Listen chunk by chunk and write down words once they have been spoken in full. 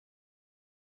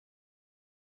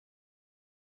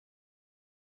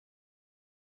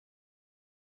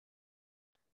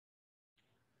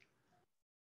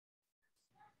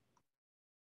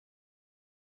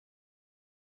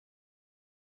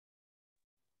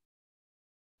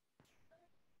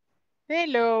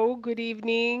Hello, good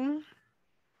evening.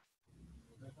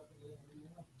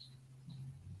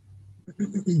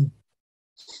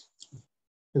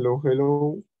 Hello,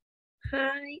 hello.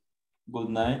 Hi. Good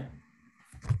night.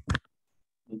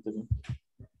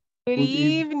 Good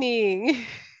evening.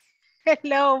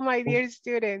 Hello, my dear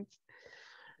students.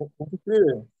 ¿Cómo se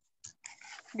escribe?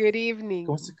 Good evening.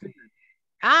 ¿Cómo se escribe?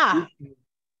 Ah,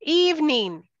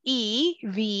 evening.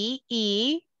 E-V-E-N-I-N-G.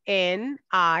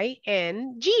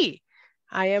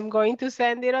 I am going to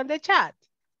send it on the chat.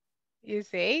 You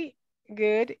say,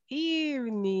 good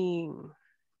evening.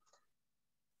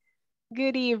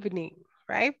 Good evening,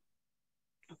 right?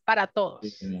 Para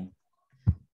todos. Good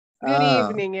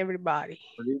evening, everybody.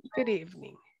 Good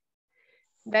evening.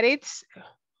 That it's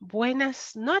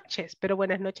buenas noches, pero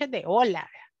buenas noches de hola.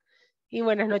 Y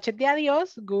buenas noches de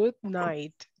adiós, good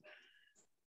night.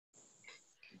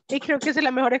 Y creo que esa es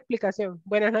la mejor explicación.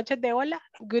 Buenas noches de hola,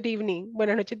 good evening.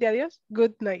 Buenas noches de adiós,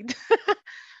 good night.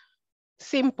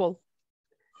 Simple.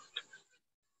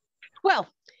 Well,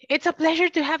 it's a pleasure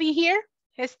to have you here.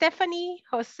 Stephanie,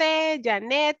 José,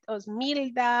 Janet,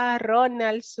 Osmilda,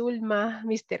 Ronald, Zulma,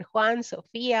 Mr. Juan,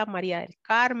 Sofía, María del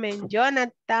Carmen,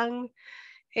 Jonathan,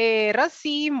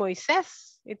 Rosy,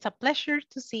 Moisés. It's a pleasure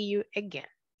to see you again.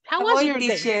 How was your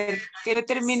day? Teacher, quiero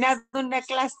terminar una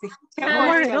clase.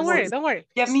 Don't worry.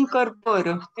 Ya me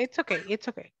incorporo. It's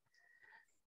okay.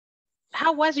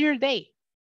 How was your day?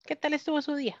 ¿Qué tal estuvo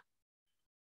su día?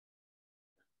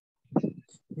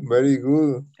 Very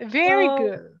good. Very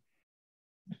good.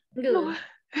 Good.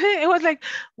 It was like,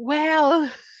 well,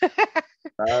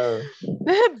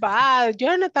 bad.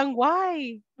 Jonathan,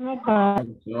 why?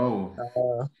 No.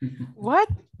 What?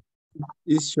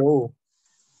 It's show.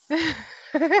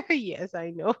 Yes,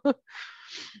 I know.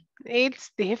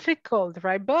 It's difficult,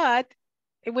 right? But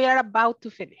we are about to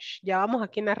finish. Ya vamos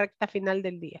aquí en la recta final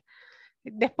del día.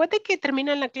 Después de que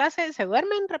terminan la clase, ¿se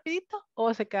duermen rapidito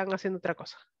o se quedan haciendo otra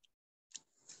cosa?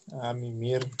 A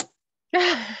mimir.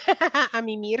 A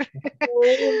mimir.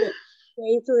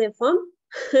 Going to the phone.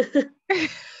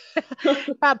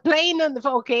 Playing on the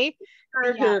phone, okay.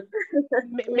 Yeah.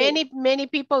 Many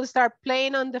people start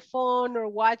playing on the phone or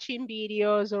watching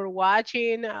videos or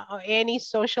watching any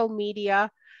social media,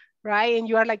 right? And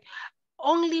you are like,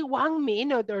 only 1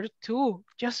 minute or 2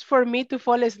 just for me to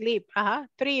fall asleep.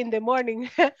 3 in the morning.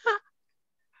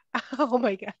 Oh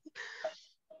my God.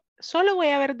 Solo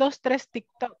voy a ver 2, 3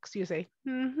 TikToks, you say.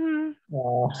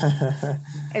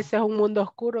 Ese es un mundo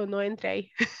oscuro, no entre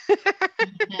ahí.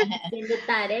 Haciendo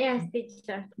tareas,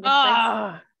 teacher.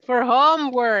 For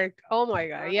homework. Oh my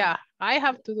God, yeah. I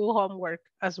have to do homework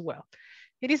as well.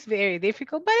 It is very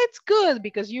difficult, but it's good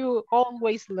because you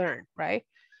always learn, right?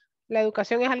 La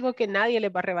educación es algo que nadie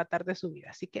les va a arrebatar de su vida,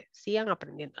 así que sigan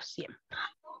aprendiendo siempre.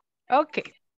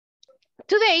 Okay.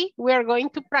 Today, we are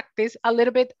going to practice a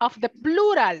little bit of the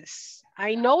plurals.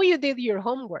 I know you did your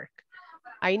homework.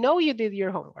 Había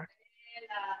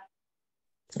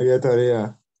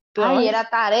tarea. Ay, era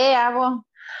tarea, vos.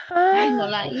 Ay, no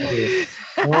la hice.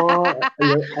 No,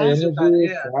 ayer no pude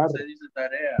estar.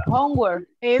 Homework.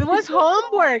 It was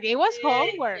homework.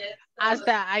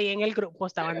 Hasta ahí en el grupo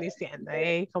estaban diciendo,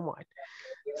 hey, come on.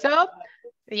 So,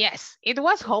 yes, it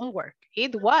was homework.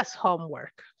 It was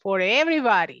homework for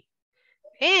everybody.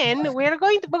 And we're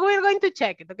going to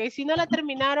check it, okay? Si no la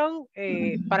terminaron,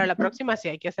 para la próxima sí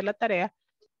hay que hacer la tarea,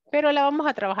 pero la vamos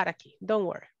a trabajar aquí. Don't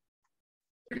worry.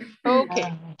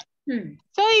 Okay.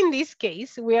 So in this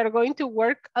case, we are going to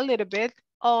work a little bit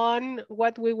on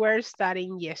what we were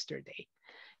studying yesterday.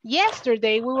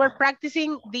 Yesterday, we were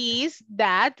practicing these,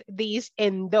 that, these,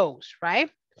 and those,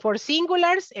 right? For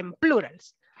singulars and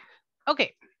plurals.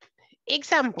 Okay.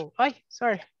 Example. Oh,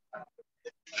 sorry.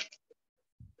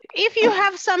 If you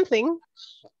have something,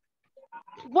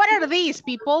 what are these,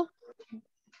 people?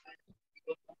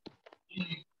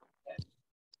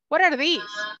 What are these?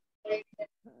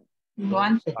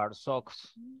 Our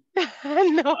socks.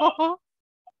 No.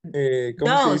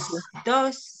 ¿Cómo se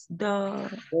dice?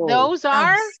 Those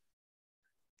are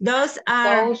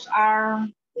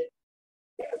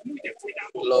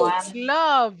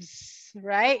gloves,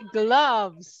 right?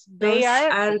 Gloves. They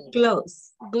are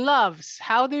gloves. Gloves.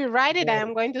 How do you write it? I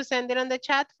am going to send it on the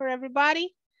chat for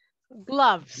everybody.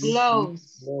 Gloves.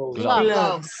 Gloves.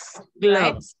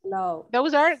 Right?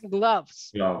 Those are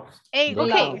gloves. Hey,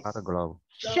 okay.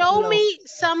 Show me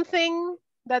something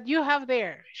that you have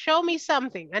there. Show me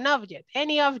something, an object,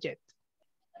 any object.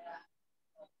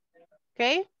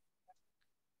 Okay?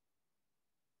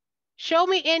 Show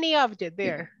me any object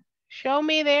there. Show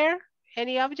me there,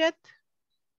 any object.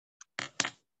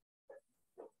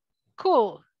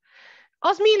 Cool.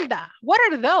 Osmilda, what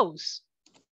are those?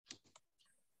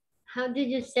 How did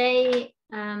you say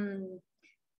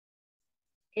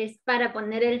es para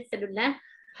poner el celular?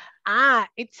 Ah,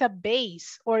 it's a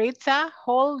base or it's a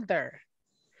holder.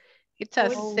 It's a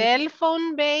cell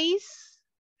phone base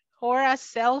or a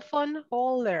cell phone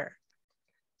holder.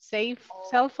 Say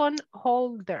cell phone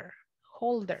holder.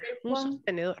 Holder. Un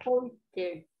sostenedor.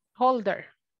 Holder. Holder.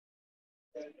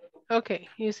 Okay,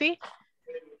 you see?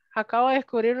 Acabo de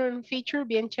descubrir un feature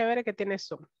bien chévere que tiene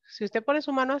Zoom. Si usted pone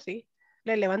su mano así,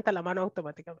 le levanta la mano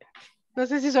automáticamente. No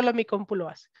sé si solo mi compu lo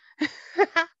hace.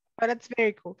 But it's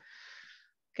very cool.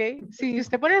 Okay. Si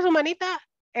usted pone su manita,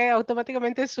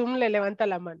 automáticamente Zoom le levanta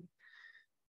la mano.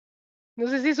 No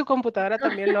sé si su computadora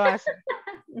también lo hace.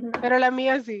 Pero la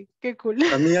mía sí. Qué cool.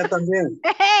 La mía también.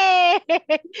 Hey,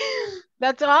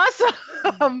 that's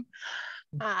awesome.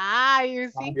 Ah, you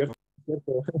see.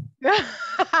 Cierto.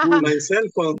 My cell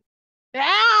phone.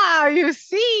 Ah, you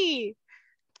see.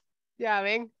 Ya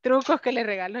ven, trucos que le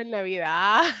regalo en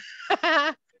Navidad.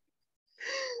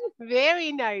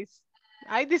 Very nice.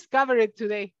 I discovered it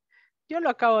today. Yo lo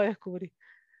acabo de descubrir.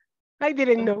 I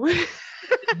didn't know.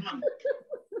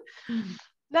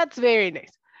 That's very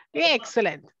nice.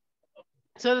 Excellent.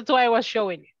 So that's why I was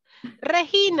showing it.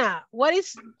 Regina, what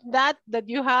is that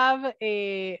you have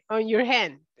on your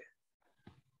hand?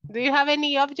 Do you have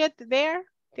any object there?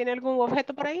 ¿Tiene algún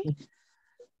objeto por ahí?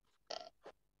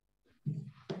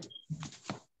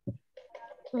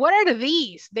 What are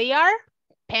these? They are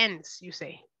pens, you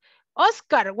say.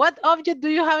 Oscar, what object do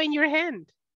you have in your hand?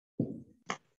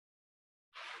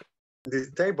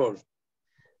 This table.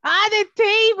 Ah, the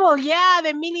table. Yeah,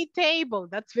 the mini table.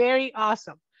 That's very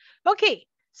awesome. Okay,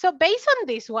 so based on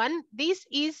this one, this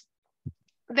is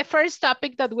the first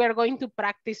topic that we're going to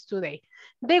practice today.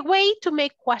 The way to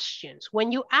make questions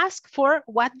when you ask for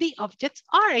what the objects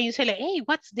are and you say like, hey,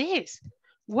 what's this?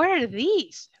 Where are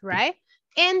these, right?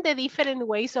 And the different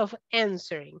ways of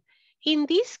answering. In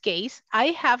this case, I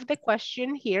have the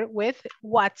question here with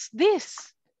what's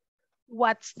this?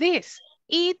 What's this?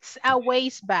 It's a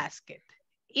waste basket.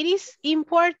 It is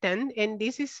important, and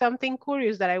this is something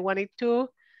curious that I wanted to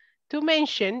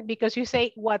mention because you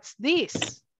say, what's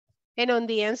this? And on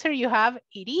the answer you have,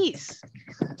 it is.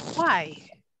 Why?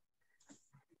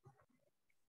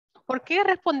 ¿Por qué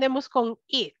respondemos con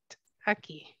it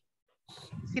aquí?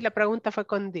 Si la pregunta fue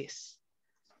con this.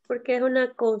 Porque es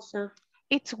una cosa.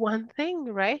 It's one thing,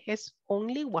 right? It's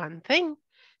only one thing.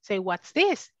 Say, what's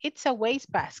this? It's a waste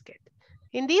basket.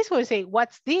 In this one, say,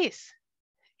 what's this?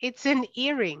 It's an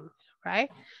earring, right?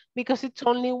 Because it's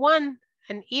only one,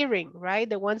 an earring, right?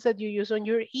 The ones that you use on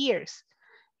your ears.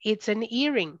 It's an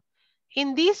earring.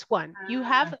 In this one, you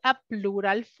have a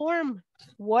plural form.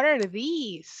 What are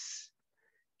these?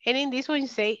 And in this one, you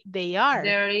say, they are.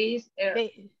 There is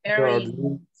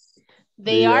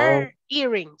They are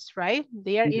earrings, right?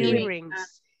 They are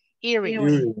earrings.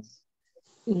 Earrings.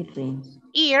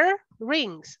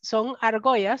 Earrings. Son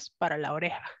argollas para la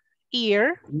oreja.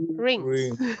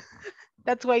 Earrings.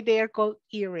 That's why they are called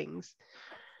earrings.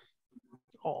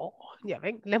 Oh, ya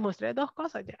ven, les mostré dos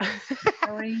cosas ya.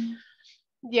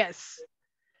 Yes.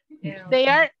 They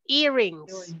are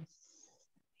earrings.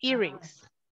 Earrings.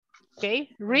 Okay.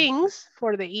 Rings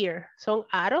for the ear. Son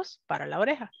aros para la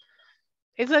oreja.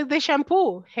 It's like the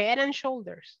shampoo, head and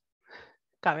shoulders.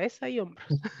 Cabeza y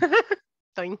hombros.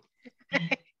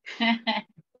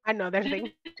 Another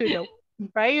thing to know.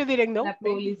 Right? You didn't know. La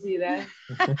publicidad.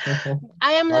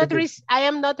 I am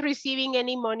not receiving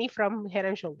any money from Head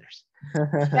and Shoulders.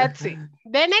 That's it.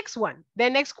 The next one.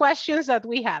 The next questions that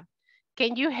we have.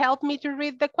 Can you help me to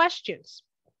read the questions?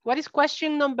 What is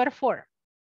question number 4?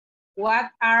 What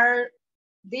are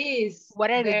these? What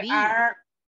are these?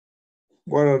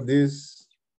 What are these?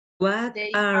 What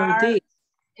are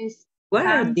these? What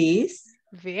are these?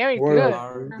 Very What good.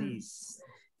 Are these?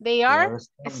 They are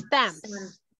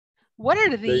stamps. What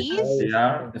are these? They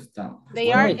are stamps.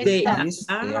 They are They stamps.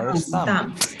 are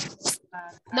stamps.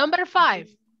 Number 5.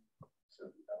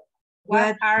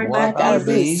 What are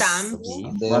these stamps?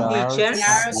 There are Teachers?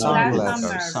 some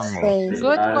letters.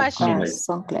 Good question.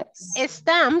 Son claves.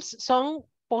 Stamps son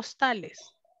postales,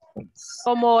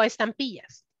 como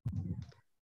estampillas.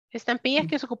 Estampillas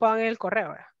que se ocupaban en el correo,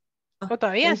 ¿verdad? O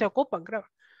todavía se ocupan, creo.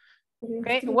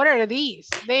 Okay, what are these?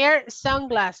 They are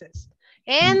sunglasses.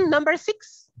 And number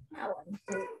 6.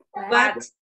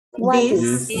 What's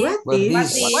this?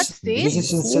 What's this?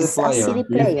 This is a CD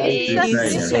player.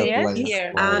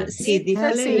 CD It's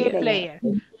a CD player.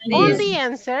 On the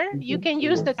answer, you can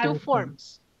use the two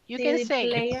forms. You can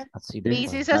say,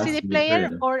 this is a CD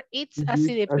player or it's a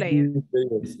CD player.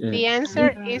 The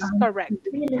answer is correct.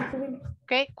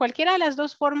 Okay, cualquiera de las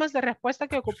dos formas de respuesta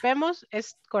que ocupemos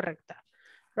es correcta.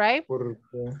 right?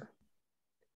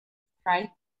 Right.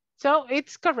 So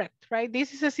it's correct, right?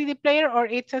 This is a CD player or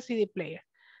it's a CD player.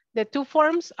 The two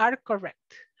forms are correct.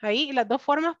 Ahí las dos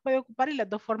formas puede ocupar y las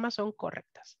dos formas son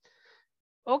correctas.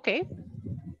 Okay.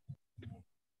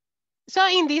 So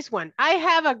in this one, I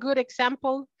have a good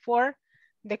example for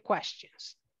the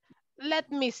questions.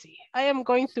 Let me see. I am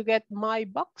going to get my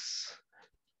box.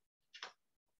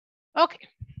 Okay,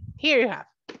 here you have.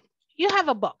 You have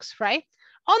a box, right?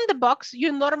 On the box,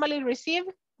 you normally receive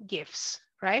gifts,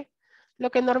 right? Lo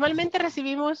que normalmente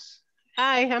recibimos,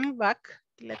 I am back.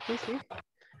 Let me see.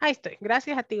 Ahí estoy.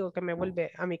 Gracias a Tigo que me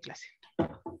vuelve a mi clase.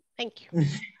 Thank you.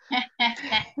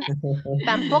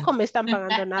 Tampoco me están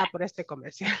pagando nada por este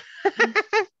comercial.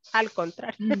 Al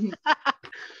contrario.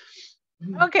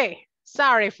 Okay,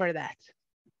 sorry for that.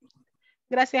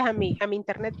 Gracias a mi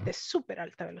internet de súper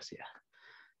alta velocidad.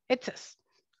 It says,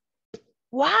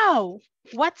 wow,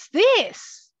 what's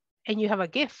this? And you have a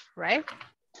gift, right?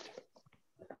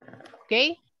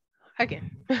 Okay,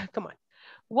 again, come on.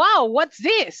 Wow, what's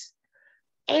this?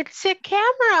 It's a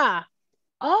camera.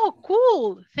 Oh,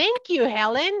 cool. Thank you,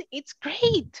 Helen. It's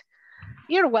great.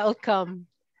 You're welcome.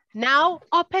 Now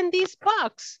open this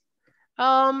box.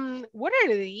 What are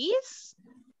these?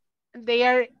 They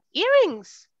are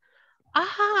earrings.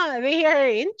 Ah, they are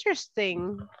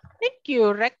interesting. Thank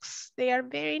you, Rex. They are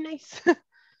very nice.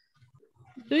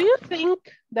 Do you think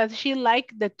that she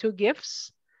liked the two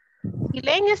gifts? Si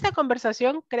leen esta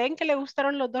conversación, ¿creen que le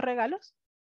gustaron los dos regalos?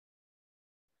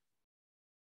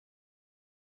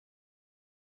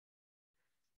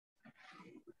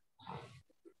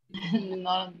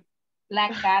 No, la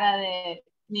cara de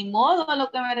ni modo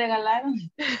lo que me regalaron.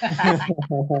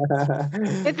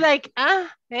 It's like,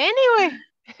 anyway.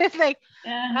 It's like,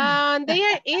 they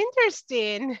are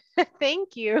interesting.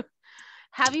 Thank you.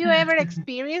 Have you ever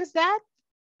experienced that?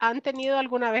 ¿Han tenido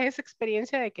alguna vez esa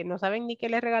experiencia de que no saben ni qué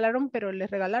les regalaron, pero les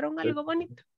regalaron algo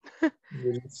bonito?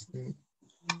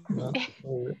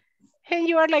 And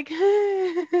you are like,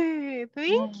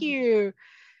 thank you.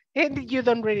 And you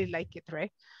don't really like it,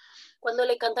 right? Cuando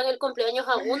le cantan el cumpleaños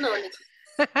a uno,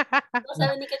 no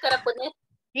saben ni qué cara poner.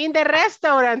 In the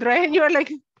restaurant, right? And you are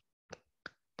like,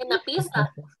 en la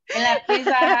pizza. En la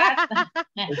Pizza Hut.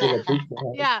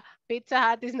 Yeah, Pizza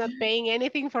Hut is not paying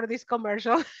anything for this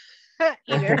commercial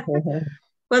either.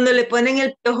 Cuando le ponen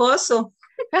el piojoso.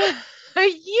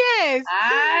 Yes.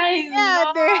 Ay, Yeah,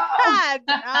 no. they had.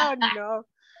 Oh, no.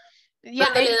 Yeah,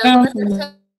 Cuando le dan una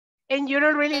tercera, and you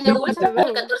don't really el know what to el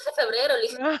 14 do. de febrero.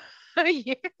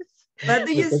 Yes. What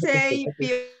do you say,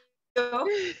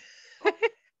 piojos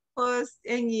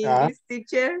in English,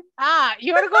 teacher?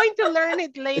 You are going to learn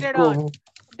it later on.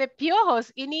 The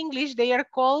piojos in English, they are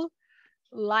called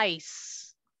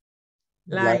lice.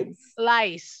 Lies.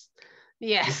 Lice.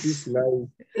 Yes. Lice.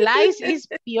 Lice is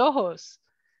piojos.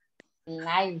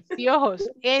 Nice. Piojos.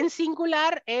 En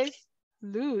singular es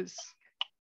luz.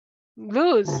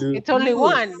 Luz. Luz. It's only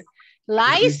one.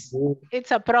 Lice, Luz.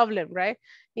 it's a problem, right?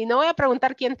 Y no voy a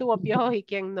preguntar quién tuvo piojos y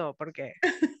quién no, porque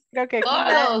creo que aquí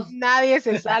Todos. nadie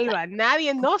se salva.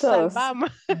 Nadie nos Todos.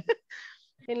 salvamos.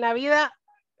 En la vida,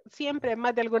 siempre,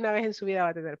 más de alguna vez en su vida va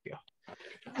a tener piojos.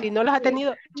 Si no los ha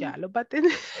tenido, ya los va a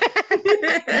tener.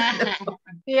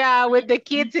 Yeah, with the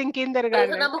kids in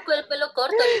kindergarten. Andamos con el pelo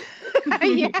corto.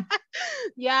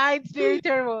 Yeah, it's very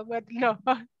terrible, but no.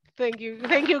 Thank you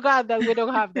God that we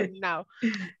don't have them now.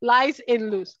 Lies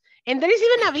and luz. And there is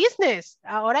even a business.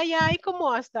 Ahora ya hay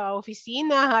como hasta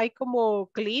oficinas, hay como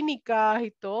clínicas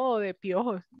y todo de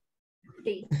piojos.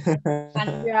 Sí.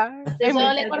 Yeah. Eso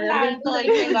no le cortaban todo el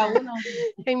pelo a uno.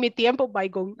 En mi tiempo,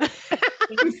 bygone.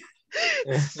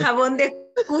 Jabón de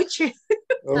cuche.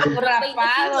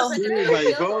 Rapado. Sí,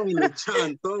 baigón, le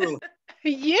echaban todo.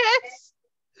 Yes.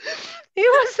 It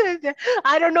was,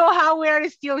 I don't know how we are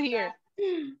still here.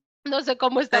 No sé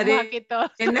cómo estamos aquí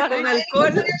todos. Arena con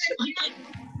alcohol.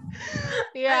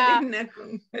 Yeah. Arena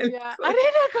con Yeah. alcohol.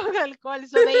 Arena con alcohol.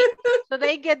 So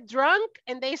they get drunk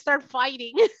and they start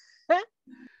fighting.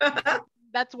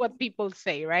 That's what people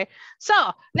say, right? So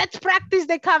let's practice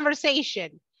the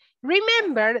conversation.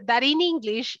 Remember that in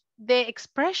English, the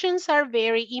expressions are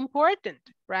very important,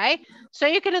 right? So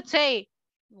you cannot say,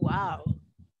 wow,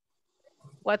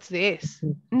 what's this?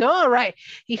 No, right?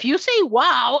 If you say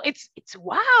wow, it's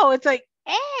wow. It's like,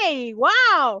 hey,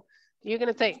 wow. You're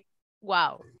gonna say,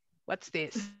 wow, what's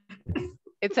this?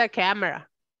 It's a camera.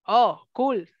 Oh,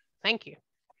 cool. Thank you.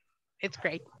 It's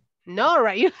great. No,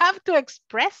 right? You have to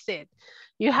express it.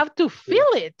 You have to feel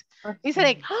it. It's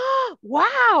like, oh,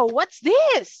 wow, what's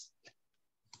this?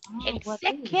 It's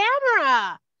a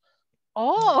camera.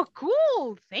 Oh,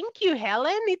 cool. Thank you,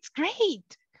 Helen. It's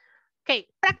great. Okay,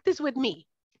 practice with me.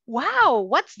 Wow,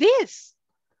 what's this?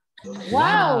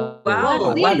 Wow.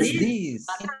 Wow. What's this?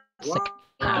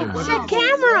 It's a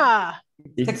camera.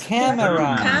 It's a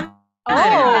camera.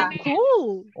 Oh,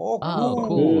 cool. Oh, Oh,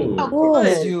 cool. cool.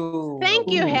 Thank you. Thank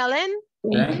you, Helen.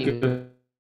 Thank you.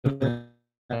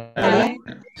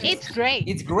 It's great.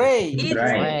 It's great. It's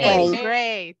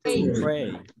great.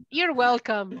 Great. You're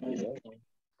welcome.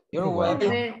 You're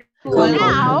welcome.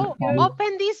 Now,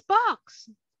 open this box.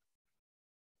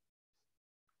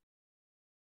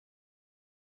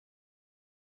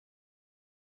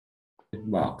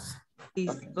 Box.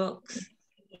 This box.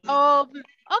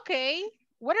 Okay.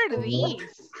 What are these?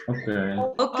 Okay.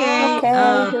 Okay.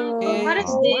 What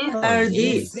is this? Are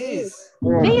these?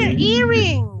 They're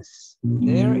earrings.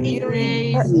 They're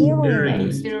earrings.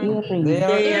 Earrings. They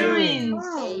are Earrings.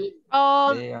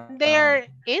 They're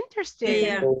interesting. They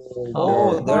are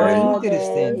Oh, they're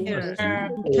interesting.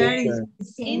 Interesting.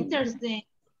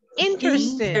 Interesting.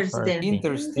 Interesting.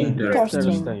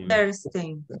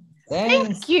 Interesting.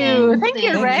 Thank you. Thank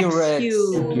you, Thank Rex.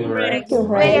 you, Rex.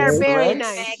 They are very Rex.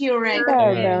 nice. Correct.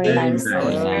 Very nice.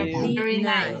 Very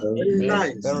nice.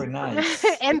 Very nice.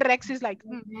 And Rex is like,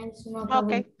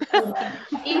 okay.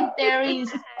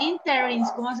 Interings.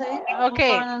 ¿Cómo se dice?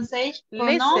 Okay. Pronunciation.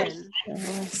 Listen.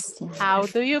 How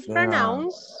do you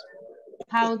pronounce?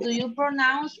 How do you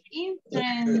pronounce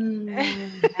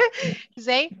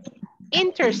Say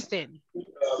interesting.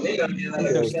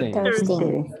 Interesting.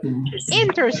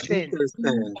 Interesting.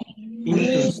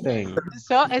 Interesting.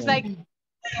 So it's like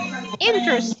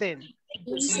interesting.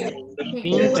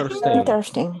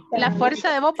 Interesting. La fuerza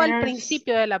de voz va al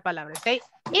principio de la palabra. Say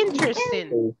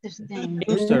interesting.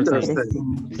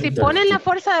 Interesting. Si ponen la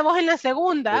fuerza de voz en la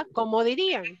segunda, ¿cómo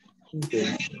dirían?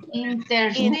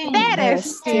 Interesting.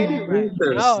 Interesting.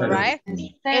 Oh, right.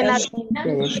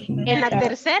 En la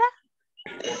tercera.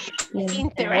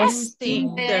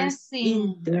 Interesting.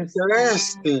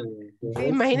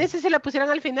 Imagínense si la pusieran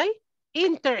al final.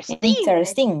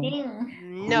 Interesting.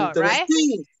 No, right?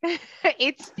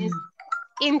 It's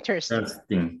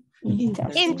interesting.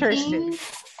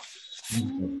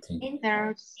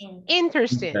 Interesting.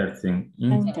 Interesting.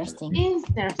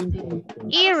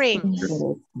 Earrings.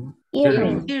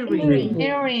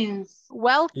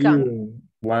 Welcome.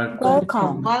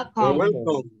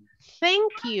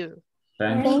 Thank you.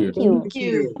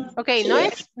 Ok,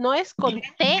 no es con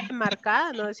T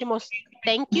marcada, no decimos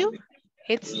thank you,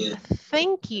 it's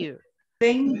thank you.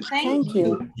 Thank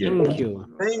you.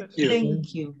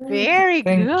 Very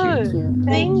good.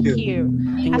 Thank you. you.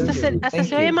 Hasta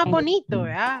se oye más bonito,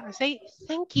 ¿verdad? Say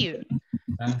thank you.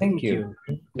 Thank you.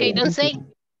 Okay, don't say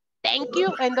thank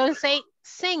you and don't say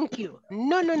thank you.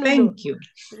 No. Thank you.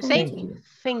 Say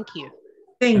thank you.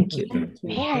 Thank you.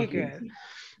 Very good.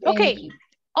 Okay.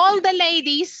 All the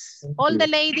ladies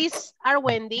are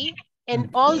Wendy and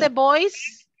all the boys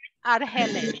are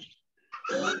Helen.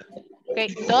 Okay,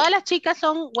 todas las chicas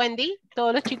son Wendy,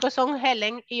 todos los chicos son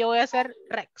Helen y yo voy a hacer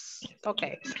Rex.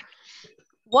 Okay.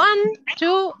 1,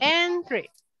 2, and 3.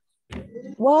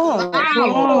 Wow.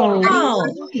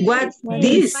 What's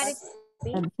this?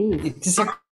 It's a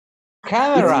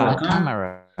camera.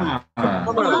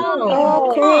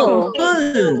 Oh, cool.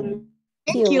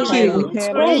 Thank you.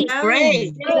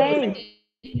 Great.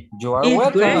 You are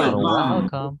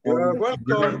welcome.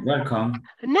 Welcome.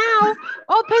 Now,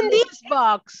 open this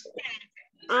box.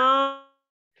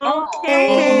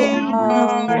 Okay.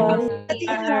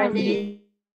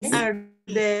 Are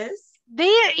this?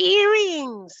 They're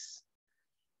earrings.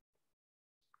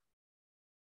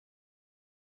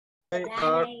 They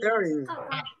are earrings.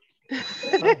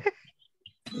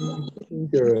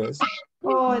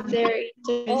 Oh, they're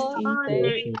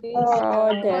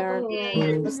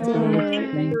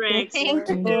interesting. Thank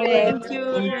you.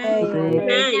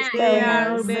 They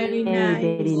are very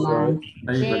nice.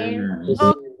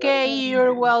 Okay,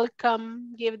 you're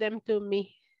welcome. Give them to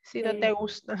me. Si no te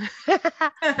gusta.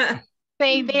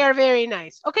 Say they are very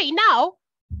nice. Okay, now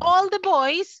all the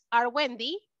boys are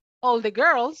Wendy, all the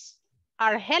girls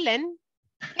are Helen,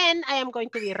 and I am going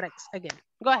to be Rex again.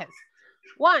 Go ahead.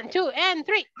 1, 2, and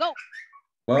 3, go.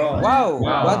 Wow.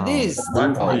 What is?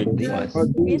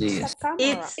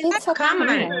 It's a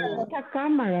camera.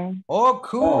 Oh,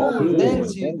 cool.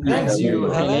 Thanks you,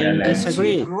 Helen. It's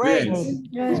great. Great.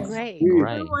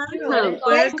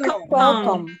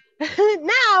 Welcome.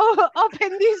 Now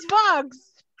open this box.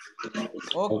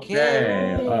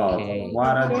 Okay.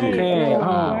 What are these? Okay.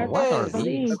 What are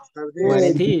these? What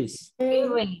it is?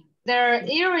 They're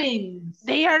earrings.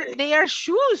 They are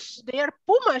shoes. They are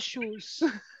Puma shoes.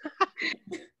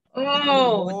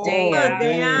 Oh, they Oh, are.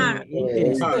 they are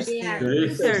Interesting.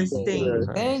 interesting.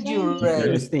 Thank you, Ray.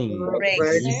 Interesting.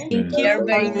 Thank you. You're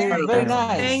very nice. Very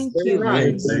nice. Thank Very you.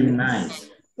 nice. Very nice.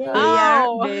 They are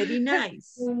Oh, very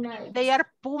nice. they are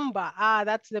Pumba. Ah,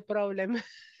 that's the problem.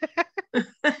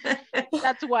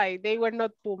 That's why they were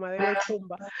not Puma, they were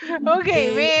Pumba. Okay,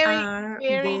 They very, are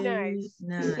very very nice.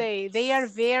 nice. Say, they are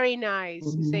very nice.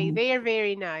 Say, they are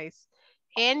very nice.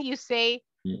 And you say,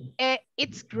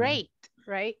 it's great,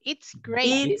 right? It's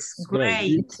great. It's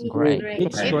great. It's great.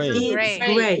 It's It's great.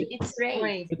 great. It's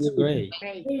great. It's great.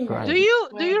 It's great.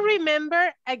 Do you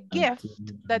remember a gift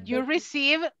that you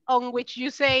receive on which you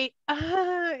say,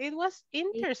 it was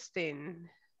interesting?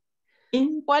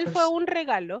 ¿Cuál fue un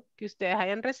regalo que ustedes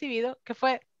hayan recibido que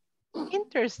fue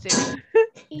interesting?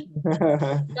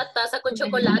 La taza con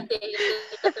chocolate.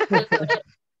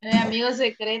 Amigos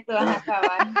secretos, van a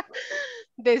acabar.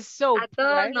 The soap, A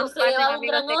todos right? nos Se pasan llevaba un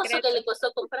amigos gran oso que secretos. le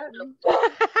costó comprarlo.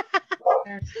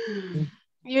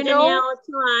 You Tenía know,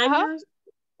 8 años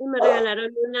y me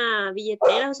regalaron una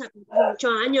billetera, o sea, con 8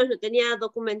 años no tenía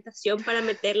documentación para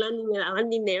meterla ni me daban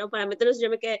dinero para meterlos. Yo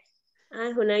me quedé,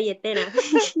 es una billetera.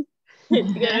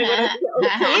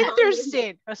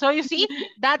 interesting. So you see,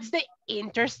 that's the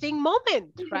interesting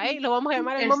moment, right? Lo vamos a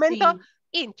llamar el momento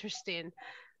interesting.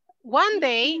 One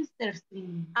day,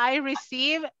 I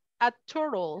received a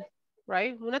turtle,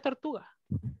 right? Una tortuga.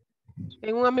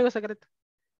 En un amigo secreto.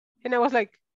 And I was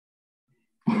like,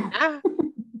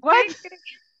 what?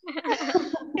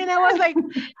 And I was like,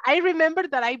 I remember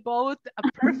that I bought a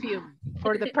perfume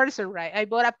for the person, right? I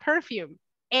bought a perfume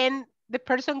and the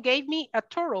person gave me a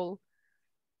turtle,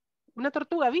 una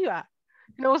tortuga viva.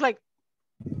 And I was like,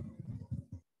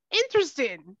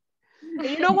 interesting. And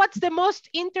you know what's the most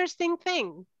interesting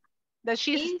thing? That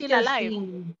she's still alive.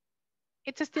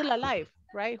 It's still alive,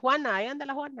 right? Juana, ahí anda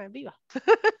la Juana, viva.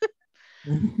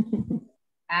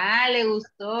 Le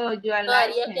gustó. Yo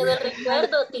Todavía quedó el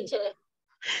recuerdo, teacher.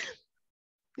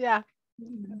 Yeah.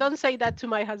 Don't say that to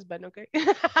my husband, okay?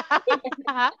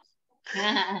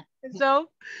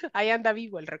 So, ahí anda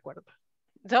vivo el recuerdo.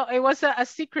 So, it was a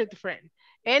secret friend.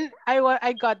 And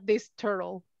I got this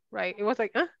turtle, right? It was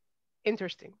like,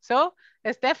 interesting. So,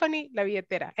 Stephanie, la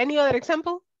billetera. Any other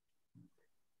example?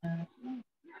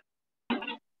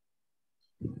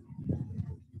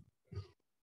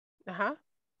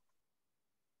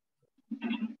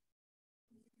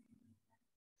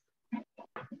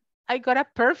 I got a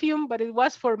perfume, but it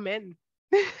was for men.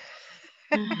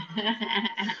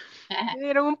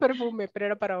 Era un perfume, pero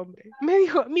era para hombre. Me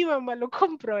dijo, mi mamá lo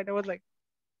compró. And I was like,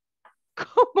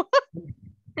 ¿cómo?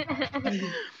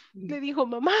 Le dijo,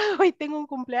 mamá, hoy tengo un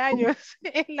cumpleaños.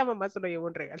 La mamá solo llevó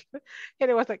un regalo.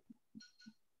 And it was like,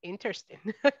 interesting.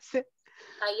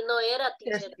 Ahí no era,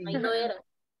 teacher. Ahí no era.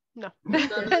 No.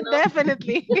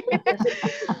 Definitely.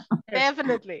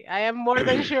 Definitely. I am more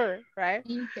than sure, right?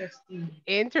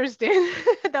 Interesting.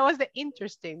 That was the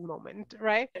interesting moment,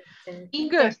 right?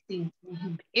 Interesting.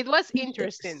 Good. It was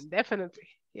interesting, definitely.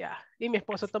 Yeah. Y mi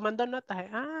esposo tomando notas.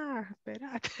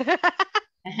 Espérate.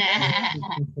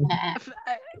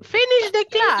 Finish the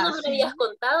class. No me lo habías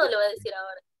contado, le voy a decir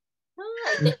ahora.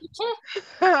 Te escuché.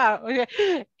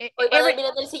 Hoy va a dormir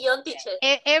en el sillón, teacher.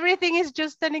 Everything is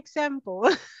just an example.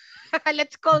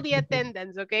 Let's call the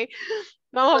attendance, okay?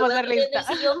 Vamos a pasar lista.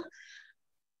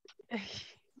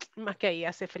 Más que ahí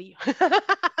hace frío.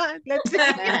 Let's see.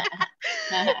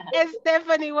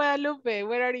 Stephanie Guadalupe,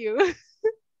 where are you?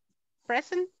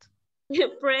 Present?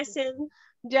 Present.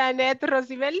 Janet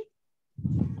Rosibel?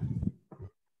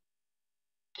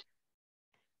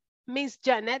 Miss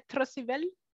Janet Rosibel?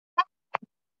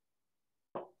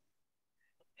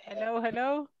 Hello,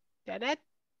 hello. Janet,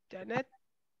 Janet.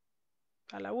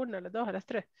 A la 1, a las 2, a las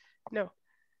 3. No.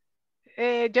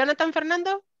 Jonathan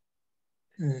Fernando?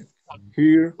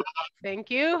 Here. Thank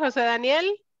you. José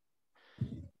Daniel?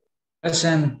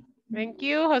 Present. Thank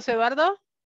you. José Eduardo?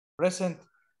 Present.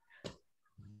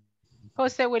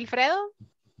 José Wilfredo?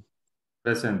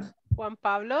 Present. Juan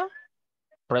Pablo?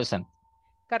 Present.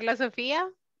 Carla Sofía?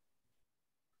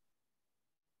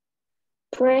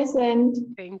 Present.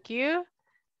 Thank you.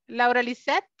 Laura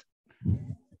Lisette?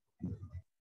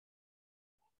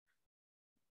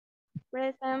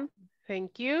 Present.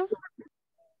 Thank you.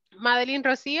 Madeline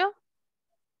Rocío?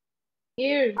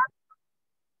 Here.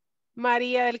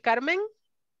 María del Carmen?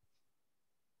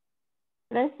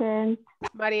 Present.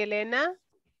 María Elena?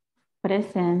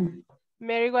 Present.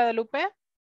 Mary Guadalupe?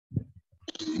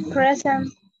 Present.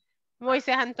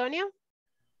 Moisés Antonio?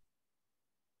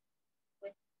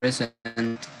 Present.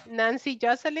 Nancy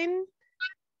Jocelyn?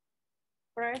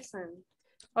 Present.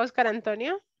 Oscar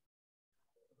Antonio?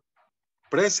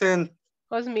 Present.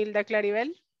 Osmilda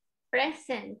Claribel.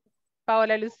 Present.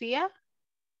 Paola Lucía.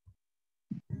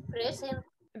 Present.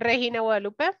 Regina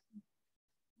Guadalupe.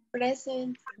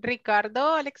 Present.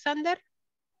 Ricardo Alexander.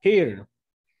 Here.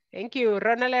 Thank you.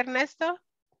 Ronald Ernesto.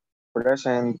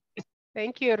 Present.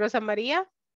 Thank you. Rosa María.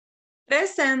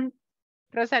 Present.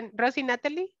 Rosy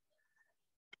Natalie.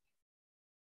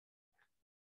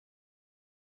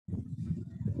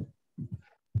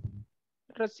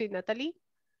 Rosy Natalie.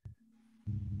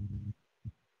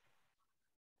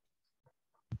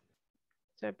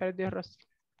 Se me perdió Rosy.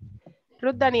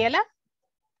 Ruth Daniela.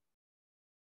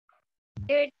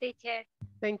 Here, teacher.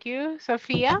 Thank you.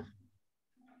 Sofía.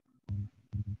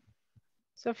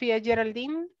 Sofía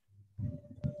Geraldine.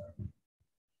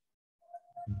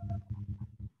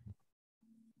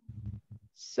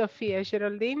 Sofía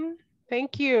Geraldine.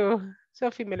 Thank you.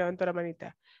 Sofía me levantó la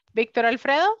manita. Víctor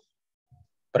Alfredo.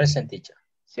 Present, teacher.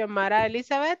 Xiomara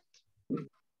Elizabeth.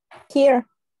 Here.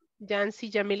 Yancy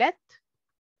Jamilet.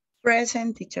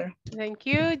 Present, teacher. Thank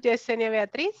you. Yesenia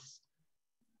Beatriz.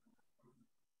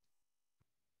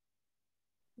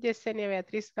 Yesenia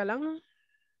Beatriz Galán.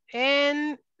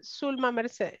 And Zulma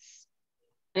Mercedes.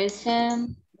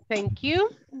 Present. Thank you.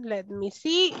 Let me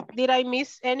see. Did I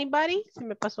miss anybody? ¿Se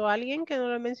me pasó alguien que no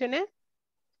lo mencioné?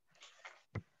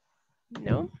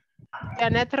 No.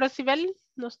 Janet Rosibel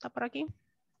no está por aquí.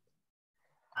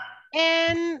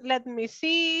 And let me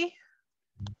see.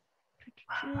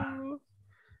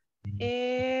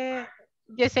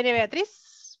 Yesenia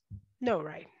Beatriz. No,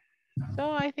 right.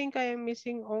 So I think I am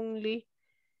missing only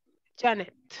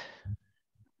Janet.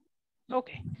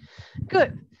 Okay,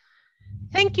 good.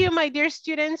 Thank you, my dear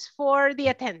students, for the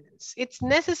attendance. It's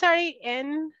necessary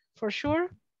and for sure,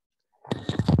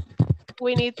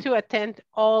 we need to attend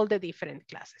all the different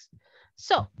classes.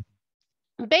 So,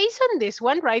 based on this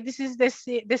one, right, this is the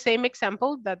same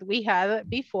example that we had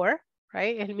before,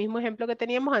 right? El mismo ejemplo que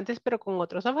teníamos antes, pero con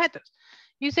otros objetos.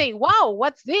 You say, wow,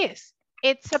 what's this?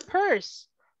 It's a purse.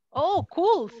 Oh,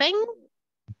 cool, thank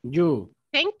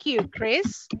you,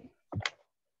 Chris.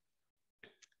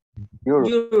 You're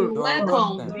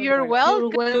Welcome. You're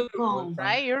welcome, You're welcome.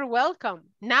 right? You're welcome.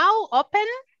 Now open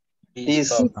this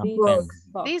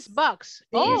this box.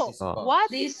 Oh, what?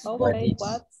 This Okay,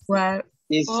 box. What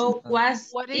is Oh,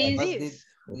 What is this?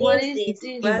 what is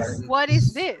this? What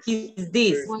is this? is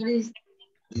this?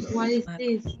 What is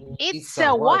this? It's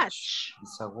a watch.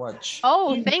 It's a watch.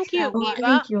 Oh, It's thank you, a watch. Eva.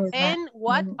 Thank you, Eva. And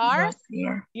what are?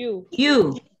 you. You.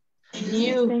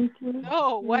 You. Thank you.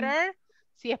 Oh, what are?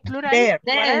 Si es plural, There.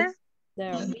 what are?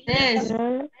 There. This.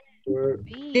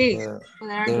 These?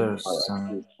 There's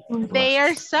some. They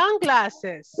are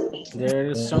sunglasses.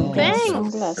 There's some Thanks.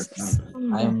 Sunglasses.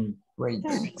 I'm great.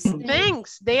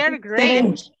 Thanks. They are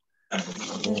great.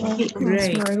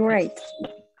 Great. Great.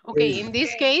 Okay, in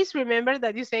this case, remember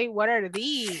that you say, what are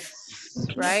these?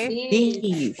 Right?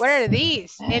 These. What are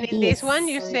these? And in this one,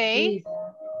 you say,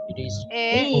 These.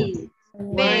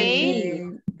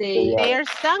 they are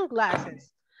sunglasses.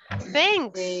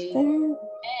 Thanks.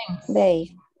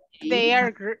 They. They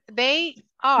are They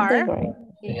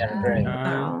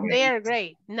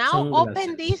great. Now Sunglasses.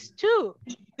 open these two.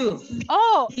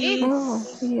 Oh, it's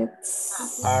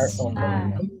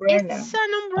Umbrella. it's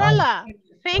an umbrella.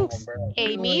 Thanks,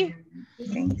 Amy.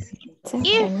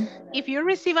 If you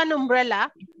receive an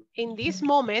umbrella in this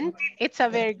moment, it's a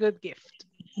very good gift.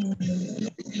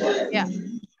 Yeah.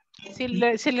 Si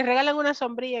le regalan una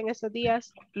sombrilla en estos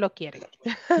días, lo quieren.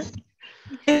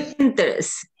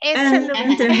 Interest.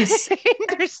 Interesting.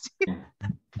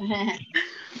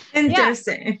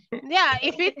 Interesting. Yeah,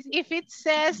 if it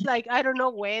says like, I don't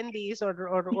know, Wendy's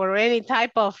or any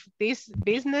type of these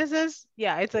businesses,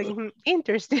 yeah, it's like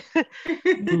interesting.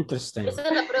 Interesting. Esa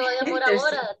es la prueba de amor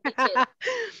ahora, teacher.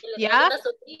 Yeah. Una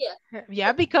sombrilla.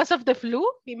 Yeah, because of the flu.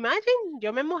 Imagine,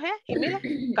 yo me mojé y mira,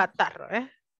 catarro, eh.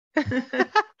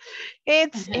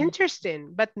 It's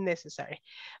interesting, but necessary.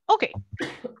 Okay,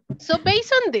 so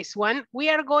based on this one, we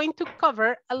are going to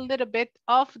cover a little bit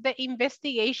of the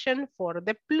investigation for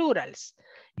the plurals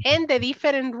and the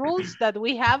different rules that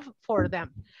we have for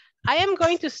them. I am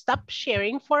going to stop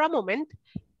sharing for a moment,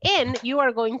 and you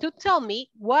are going to tell me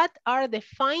what are the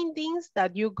findings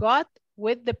that you got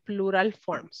with the plural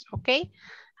forms, okay?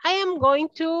 I am going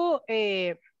to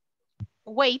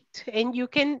wait, and you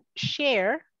can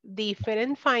share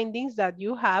different findings that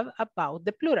you have about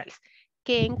the plurals.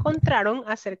 ¿Qué encontraron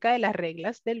acerca de las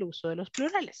reglas del uso de los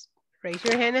plurales? Raise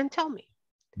your hand and tell me.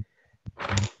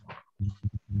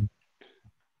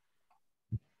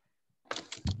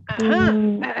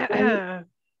 Ajá.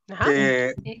 Ajá.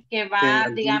 Es que va,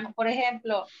 digamos, por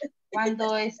ejemplo,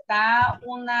 cuando está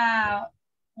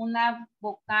una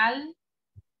vocal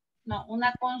no,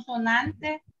 una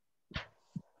consonante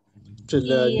Se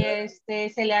le y añade.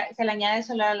 se le añade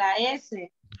solo a la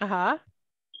S. Ajá.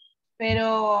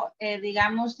 Pero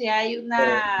digamos si hay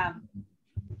una...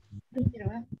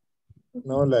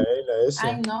 No, la E, la S.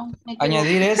 Ay, no. me equivoqué.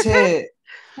 Añadir ese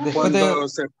después de,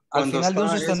 Cuando al final de un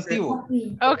está sustantivo.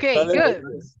 Okay, Dale, good.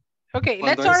 pues. Okay,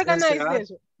 Cuando let's es organize SH,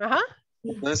 this. Ajá.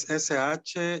 es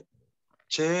SH,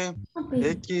 Ch,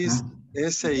 X,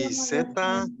 S y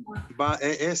Z, va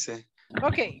ES.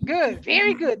 Okay, good.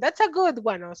 Very good. That's a good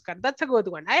one, Oscar. That's a good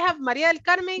one. I have María del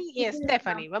Carmen y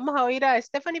Stephanie. Vamos a oír a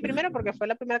Stephanie primero porque fue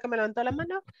la primera que me levantó la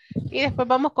mano. Y después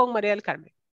vamos con María del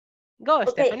Carmen. Go, Ok,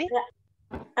 Stephanie.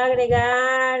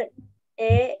 agregar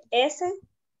S,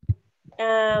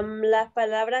 las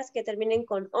palabras que terminen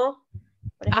con O.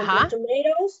 Por ejemplo, Ajá.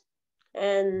 tomatoes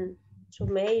and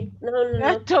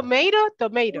no. Tomatoes.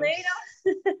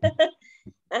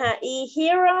 Ajá, y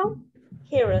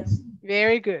heroes.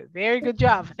 Very good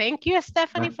job. Thank you,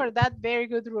 Stephanie, for that very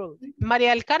good rule. María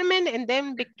del Carmen and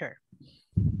then Victor.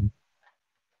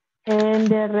 And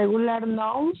the regular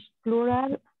nouns,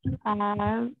 plural,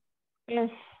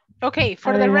 es. Okay,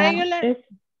 for the regular, Es.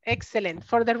 excellent.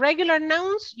 For the regular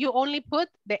nouns, you only put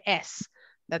the S.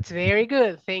 That's very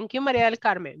good. Thank you, María del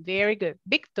Carmen. Very good.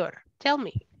 Victor, tell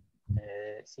me.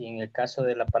 Si en el caso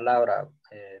de la palabra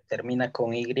termina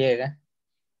con Y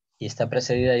y está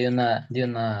precedida de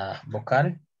una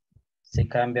vocal, se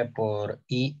cambia por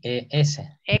IES.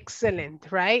 Excellent,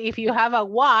 right? If you have a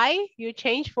Y, you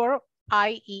change for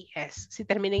IES. Si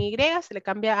termina en Y, se le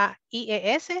cambia a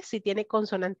IES si tiene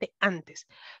consonante antes.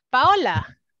 Paola,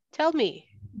 tell me.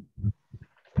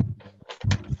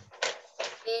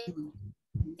 Sí,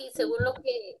 según lo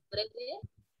que breve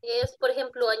es, por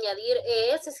ejemplo, añadir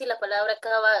ES si la palabra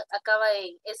acaba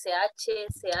en SH,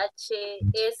 CH,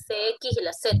 SX y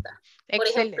la Z. Por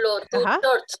Excellent. ejemplo, Ajá.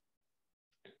 torch.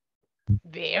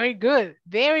 Very good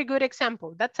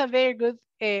example. That's a very good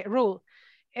rule.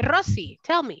 Rosy,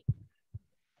 tell me.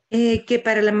 Que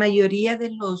para la mayoría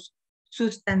de los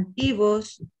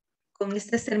sustantivos con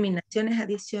estas terminaciones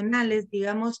adicionales,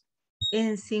 digamos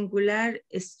en singular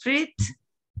street,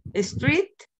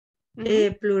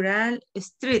 plural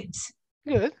streets.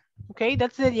 Good. Okay,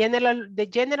 that's the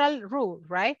general rule,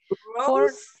 right?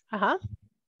 Roses.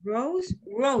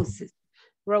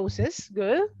 Roses,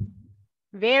 good.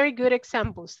 Very good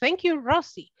examples. Thank you,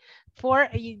 Rosy, for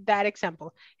that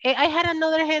example. I had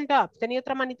another hand up. Tenía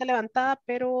otra manita levantada,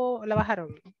 pero la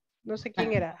bajaron. No sé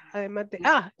quién era. Además de...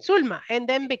 Zulma, and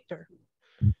then Victor.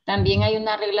 También hay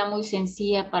una regla muy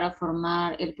sencilla para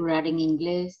formar el plural en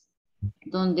inglés,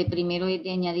 donde primero es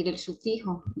de añadir el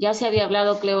sufijo. Ya se había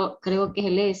hablado, creo que es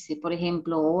el S, por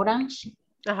ejemplo, orange,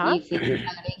 Ajá. y se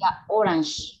agrega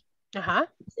orange.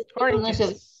 Ajá.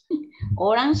 Oranges.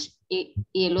 Orange y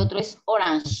el otro es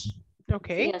orange. Ok.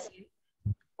 Sí, así.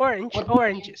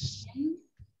 Oranges.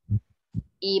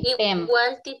 Y pen.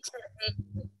 Igual, teacher,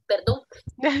 perdón.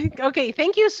 Okay,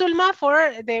 thank you, Zulma,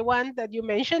 for the one that you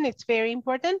mentioned. It's very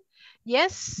important.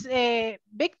 Yes,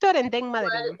 Victor and then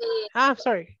Madeline.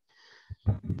 Sorry.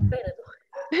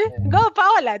 Go,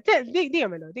 Paola.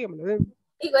 Dígamelo.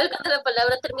 Igual cuando la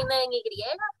palabra termina en Y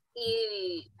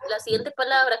y la siguiente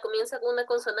palabra comienza con una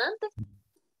consonante,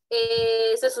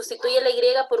 se sustituye la Y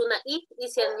por una I y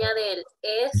se añade el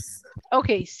S. Ok,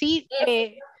 sí.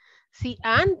 Si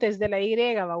antes de la Y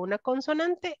va una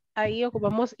consonante, ahí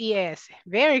ocupamos IS.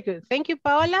 Very good. Thank you,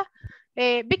 Paola.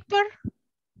 Víctor.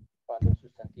 Cuando el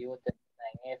sustantivo termina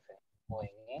en F o en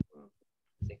E,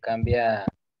 se cambia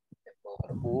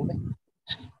por V.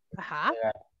 Ajá.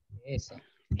 S.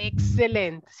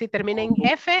 Excelente. Si termina en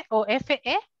F o FE,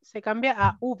 se cambia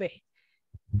a V.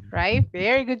 Right?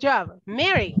 Very good job.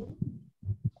 Mary.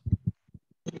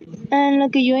 En lo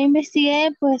que yo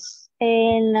investigué, pues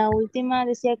en la última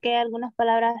decía que algunas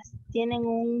palabras tienen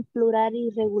un plural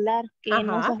irregular que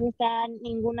no se ajusta a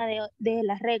ninguna de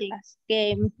las reglas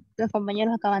que los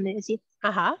compañeros acaban de decir.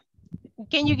 Ajá.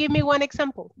 Can you give me one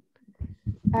example?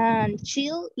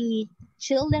 Chill y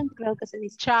children, creo que se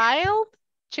dice. Child,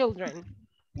 children.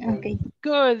 Okay.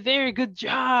 Good, very good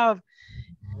job.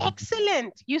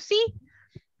 Excellent. You see,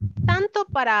 tanto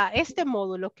para este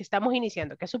módulo que estamos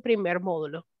iniciando, que es su primer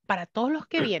módulo, para todos los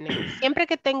que vienen, siempre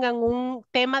que tengan un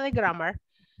tema de grammar,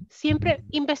 siempre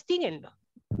investiguenlo.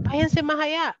 Váyanse más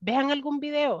allá, vean algún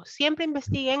video, siempre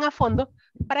investiguen a fondo.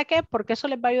 ¿Para qué? Porque eso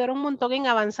les va a ayudar un montón en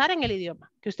avanzar en el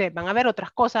idioma. Que ustedes van a ver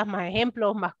otras cosas, más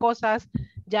ejemplos, más cosas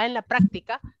ya en la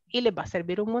práctica y les va a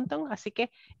servir un montón. Así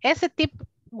que ese tip,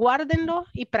 guárdenlo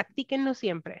y practíquenlo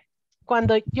siempre.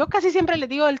 Cuando yo casi siempre les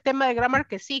digo el tema de grammar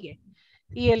que sigue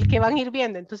y el que van a ir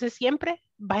viendo. Entonces siempre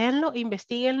váyanlo,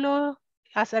 investiguenlo,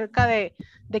 acerca de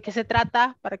qué se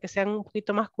trata para que sean un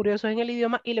poquito más curiosos en el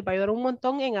idioma y les va a ayudar un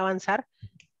montón en avanzar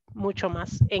mucho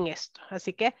más en esto.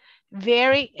 Así que,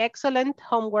 very excellent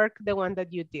homework, the one that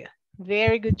you did.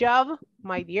 Very good job,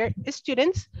 my dear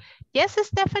students. Yes,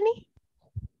 Stephanie?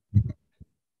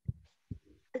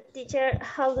 Teacher,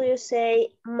 how do you say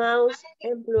mouse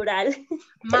in plural?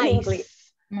 Mice.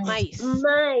 Mice.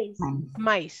 Mice.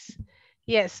 Mice.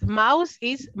 Yes, mouse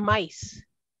is mice.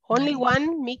 Only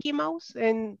one Mickey Mouse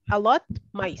and a lot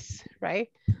mice, right?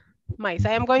 Mice.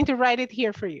 I am going to write it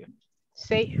here for you.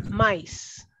 Say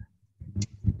mice.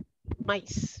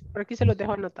 Mice. Por aquí se los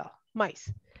dejo anotado.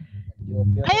 Mice.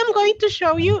 I am going to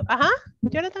show you.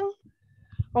 Jonathan?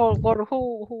 Or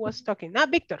who was talking?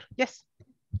 Victor. Yes.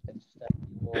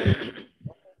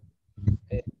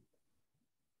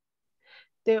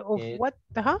 What?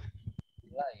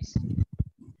 Lies.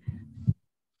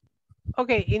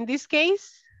 Okay, in this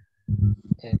case.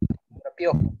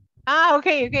 Piojo.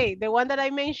 Okay. The one that I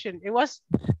mentioned. It was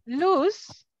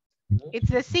loose. It's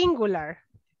the singular.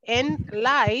 And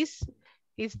lies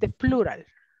is the plural.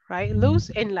 Right? Loose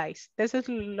and lies. This is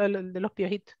lo de los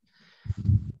piojitos.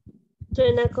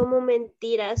 Suena como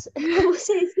mentiras. ¿Cómo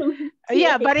se dice mentiras?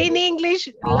 Yeah, but in English,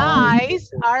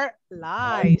 lies are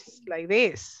lies, like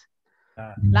this.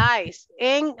 Lies.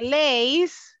 And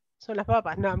lays son las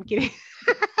papas. No, I'm kidding.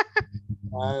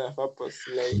 Las papas,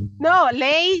 lay. No,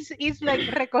 lays is like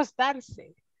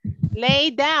recostarse.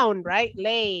 Lay down, right?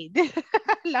 Laid.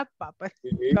 Las papas.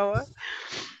 ¿Cómo?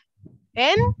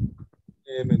 And?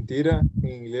 Mentira, en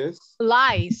inglés.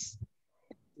 Lies.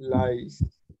 Lies.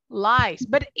 Lies,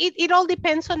 but it all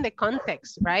depends on the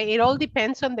context, right? It all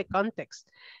depends on the context.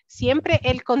 Siempre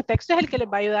el contexto es el que les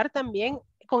va a ayudar también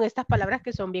con estas palabras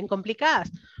que son bien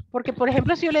complicadas. Porque, por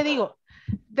ejemplo, si yo le digo,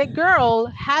 the girl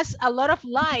has a lot of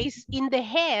lies in the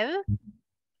head,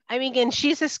 I mean, and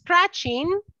she's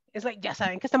scratching, it's like, ya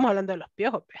saben que estamos hablando de los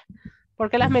piojos,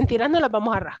 porque las mentiras no las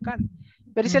vamos a rascar.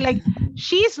 Pero it's like,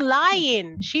 she's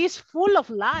lying, she's full of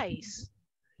lies.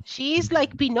 She's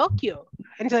like Pinocchio.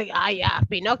 And it's like, yeah,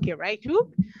 Pinocchio, right?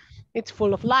 It's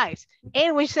full of lies.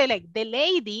 And we say like, the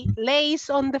lady lays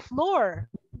on the floor,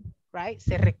 right?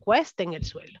 Se recuesta en el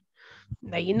suelo.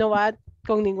 De ahí no va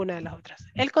con ninguna de las otras.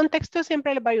 El contexto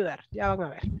siempre les va a ayudar. Ya van a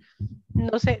ver.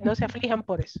 No se aflijan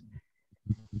por eso.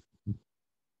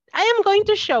 I am going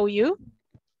to show you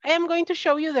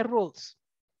the rules.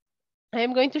 I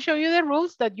am going to show you the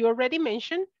rules that you already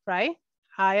mentioned, right?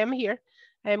 I am here.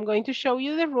 I am going to show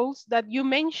you the rules that you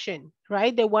mentioned,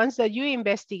 right? The ones that you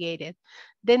investigated.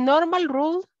 The normal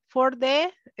rule for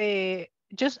the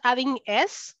just adding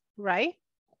S, right,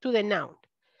 to the noun.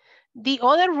 The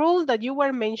other rule that you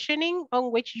were mentioning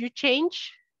on which you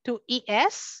change to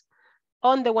ES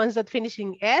on the ones that finish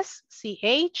in S,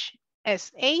 CH,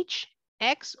 SH,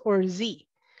 X, or Z.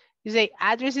 You say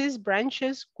addresses,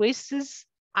 branches, quizzes,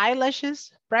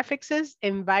 eyelashes, prefixes,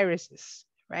 and viruses,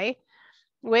 right?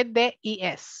 With the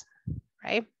ES,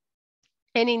 right?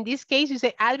 And in this case, you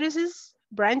say addresses,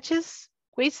 branches,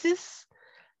 quizzes,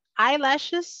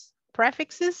 eyelashes,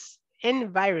 prefixes,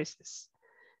 and viruses.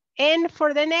 And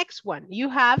for the next one, you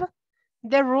have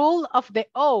the rule of the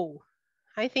O.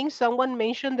 I think someone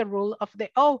mentioned the rule of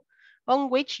the O, on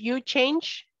which you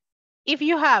change. If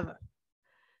you have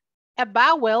a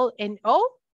vowel in O,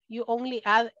 you only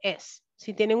add S.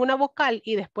 Si tienen una vocal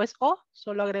y después O,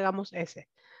 solo agregamos S.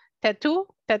 Tattoo,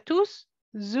 tattoos,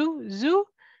 zoo, zoo,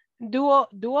 duo,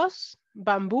 duos,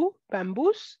 bamboo,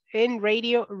 bamboos, and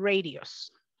radio,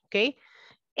 radios, okay?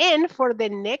 And for the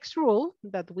next rule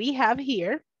that we have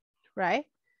here, right?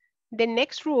 The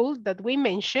next rule that we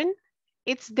mentioned,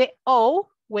 it's the O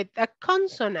with a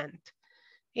consonant.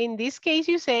 In this case,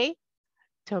 you say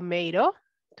tomato,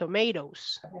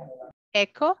 tomatoes,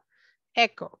 echo,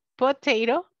 echo,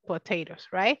 potato, potatoes,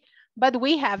 right? But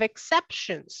we have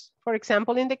exceptions. For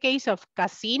example, in the case of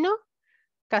casino,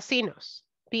 casinos,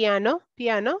 piano,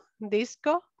 piano,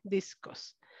 disco,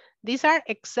 discos. These are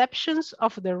exceptions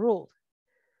of the rule.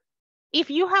 If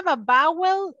you have a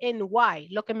vowel in Y,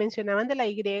 lo que mencionaban de la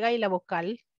Y y la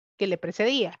vocal que le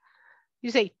precedía.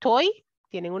 You say toy,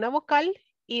 tienen una vocal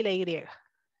y la Y.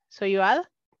 So you add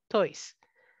toys.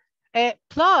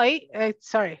 Ploy,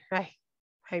 sorry,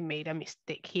 I made a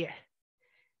mistake here.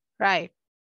 Right.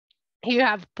 You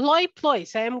have ploy,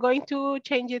 ploys. I am going to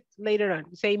change it later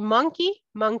on. Say monkey,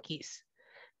 monkeys.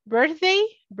 Birthday,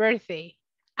 birthday.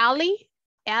 Alley,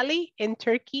 alley, and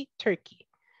turkey, turkey.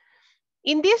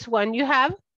 In this one, you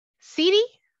have city,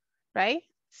 right?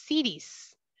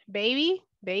 Cities. Baby,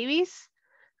 babies,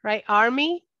 right?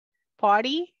 Army,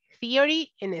 party,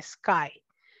 theory, and sky.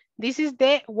 This is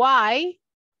the Y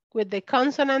with the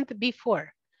consonant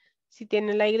before. Si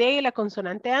tienen la Y y la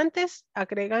consonante antes,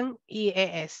 agregan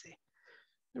IES.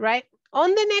 Right? On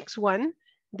the next one,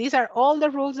 these are all the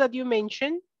rules that you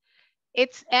mentioned.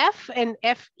 It's F and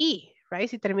FE, right?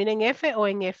 Si termina en F o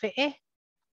en FE.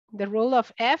 The rule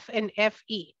of F and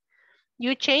FE.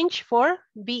 You change for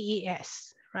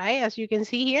BES, right? As you can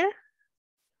see here,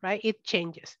 right? It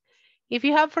changes. If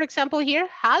you have, for example, here,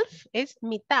 half is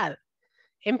mitad.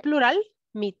 En plural,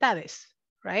 mitades,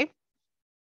 right?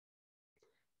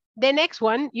 The next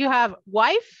one, you have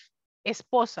wife,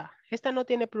 esposa. Esta no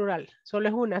tiene plural, solo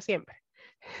es una siempre.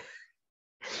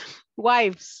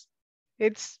 Wives,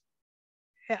 it's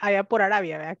allá por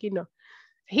Arabia, aquí no.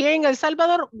 Here in El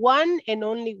Salvador, one and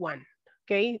only one.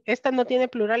 Okay, esta no tiene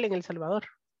plural en El Salvador.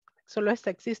 Solo esta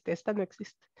existe, esta no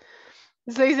existe.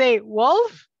 So you say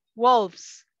wolf,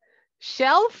 wolves,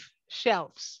 shelf,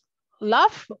 shelves,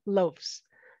 love, loaves,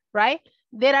 right?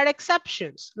 There are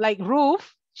exceptions like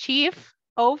roof, chief,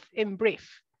 oath, and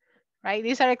brief, right?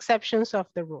 These are exceptions of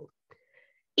the rule.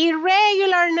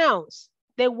 Irregular nouns,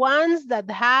 the ones that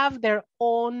have their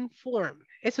own form.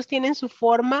 Esos tienen su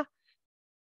forma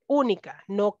única,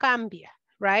 no cambia,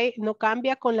 right? No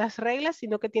cambia con las reglas,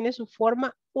 sino que tiene su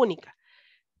forma única.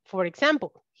 For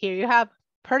example, here you have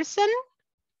person,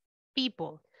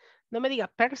 people. No me diga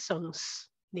persons,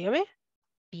 dígame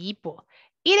people.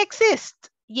 It exists,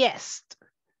 yes.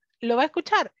 ¿Lo va a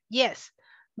escuchar? Yes.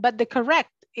 But the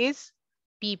correct is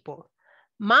people.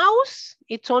 Mouse,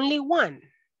 it's only one.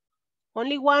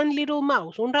 Only one little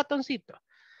mouse, un ratoncito.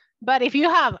 But if you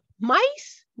have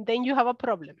mice, then you have a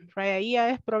problem, right? Ahí ya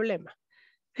es problema.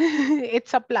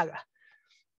 It's a plaga.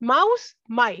 Mouse,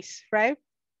 mice, right?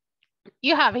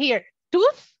 You have here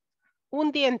tooth,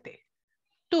 un diente,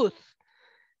 tooth.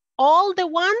 All the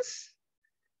ones,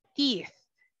 teeth,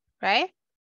 right?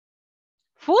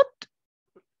 Foot,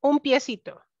 un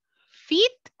piecito.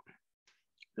 Feet,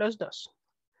 los dos.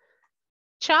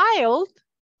 Child,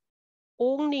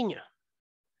 un niño.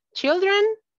 Children,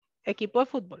 equipo de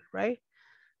fútbol, right?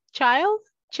 Child,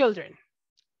 children.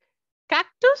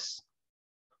 Cactus,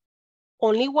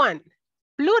 only one.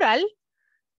 Plural,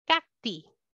 cacti.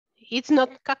 It's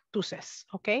not cactuses,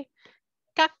 okay?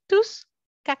 Cactus,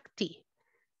 cacti.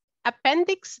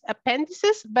 Appendix,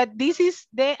 appendices, but this is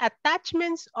the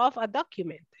attachments of a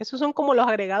document. Esos son como los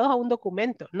agregados a un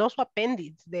documento, no su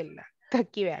apéndice de la,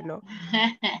 aquí vean, ¿no?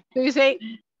 So you say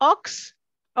ox,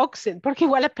 oxen, porque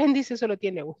igual apéndice solo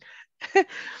tiene uno.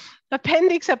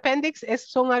 Appendix,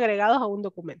 son agregados a un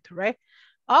documento, right?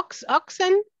 Ox,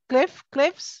 oxen, cliff,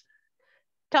 cliffs,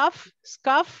 tough,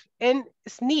 scuff, and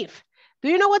sniff. Do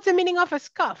you know what's the meaning of a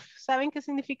scuff? ¿Saben qué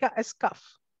significa a scuff?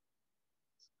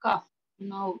 Scuff,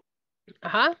 no.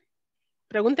 Ajá.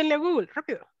 Pregúntenle a Google,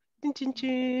 rápido. Chin, chin,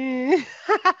 chin.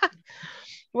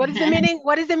 What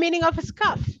is the meaning of a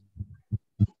scuff?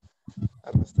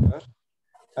 Arrastrar.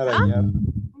 Arañar.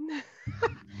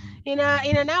 In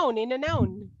a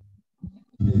noun.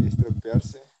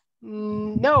 Estropearse.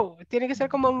 No, tiene que ser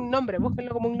como un nombre.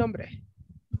 Búsquenlo como un nombre.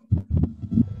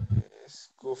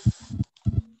 Scuff.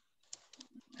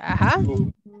 Ajá.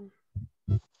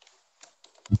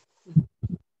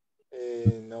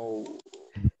 No.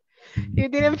 You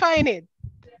didn't find it.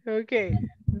 Okay.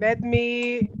 Let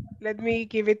me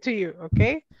give it to you,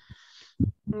 okay?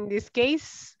 In this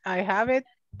case, I have it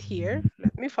here.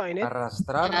 Let me find it.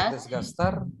 Arrastrar,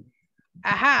 desgastar.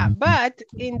 Aha, but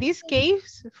in this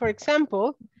case, for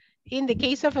example, in the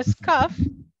case of a scuff,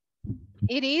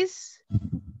 it is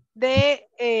the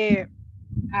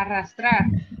arrastrar.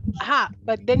 Aha,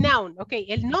 but the noun, okay,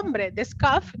 el nombre, the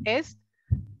scuff is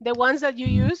the ones that you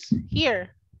use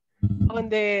here on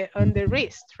the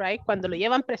wrist, right? Cuando lo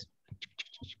llevan preso.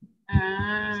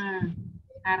 Ah,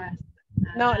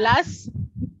 no, las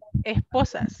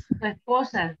esposas.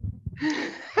 Esposas.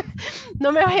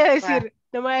 No me vaya a decir,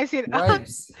 no me vaya a decir,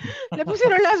 Wives. Le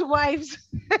pusieron las wives.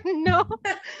 No,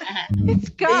 it's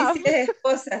scuff.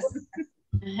 Esposas.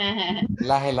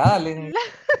 Las heladas.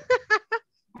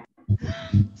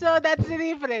 So that's the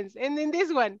difference. And in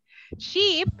this one,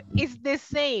 sheep is the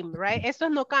same, right?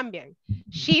 Estos no cambian.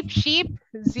 Sheep,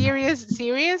 serious,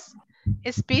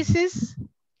 species,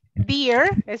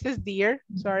 deer, ese es deer,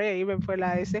 sorry, ahí me fue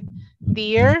la S.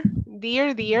 Deer,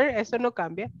 eso no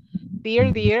cambia.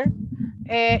 Deer.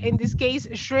 In this case,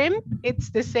 shrimp, it's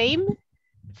the same.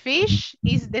 Fish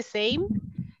is the same.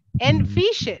 And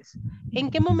fishes. ¿En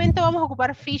qué momento vamos a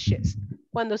ocupar fishes?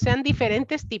 Cuando sean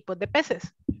diferentes tipos de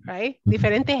peces, right?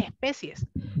 Diferentes especies.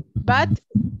 But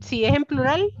si es en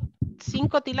plural,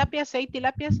 5 tilapias, 6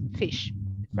 tilapias, fish,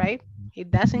 right?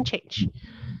 It doesn't change.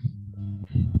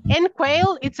 And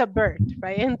quail, it's a bird,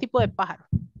 right? Es un tipo de pájaro.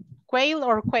 Quail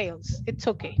or quails, it's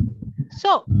okay.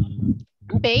 So,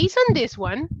 based on this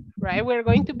one, right? We're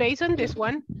going to base on this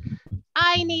one.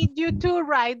 I need you to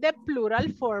write the plural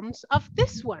forms of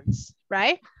these ones,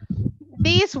 right?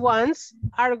 These ones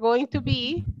are going to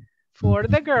be for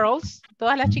the girls.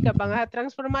 Todas las chicas van a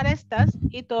transformar estas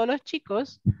y todos los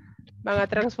chicos van a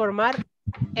transformar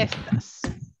estas.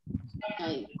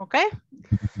 Okay?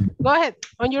 Go ahead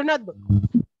on your notebook.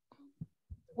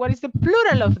 What is the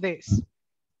plural of this?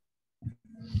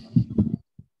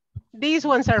 These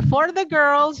ones are for the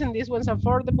girls and these ones are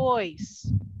for the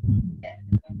boys.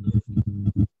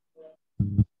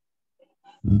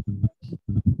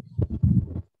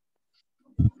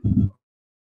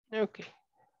 Ok.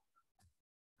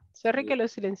 Sorry que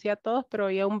los silencié a todos, pero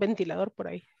había un ventilador por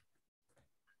ahí.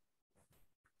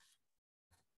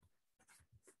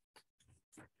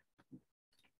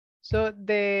 So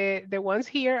the ones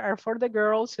here are for the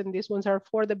girls and these ones are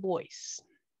for the boys.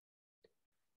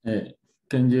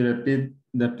 Can you repeat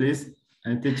that, please,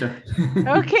 teacher?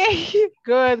 Okay,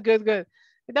 good, good, good.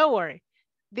 Don't worry.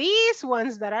 These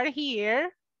ones that are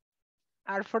here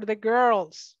are for the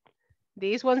girls.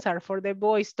 These ones are for the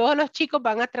boys. Todos los chicos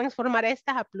van a transformar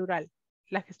estas a plural.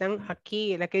 Las que están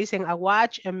aquí, las que dicen a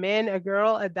watch, a man, a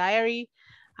girl, a diary,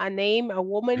 a name, a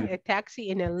woman, a taxi,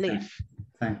 and a live.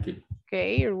 Thank you.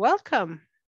 Okay, you're welcome.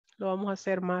 Lo vamos a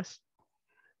hacer más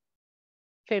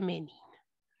femenino.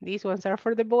 These ones are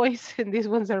for the boys and these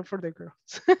ones are for the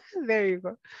girls. There you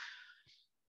go.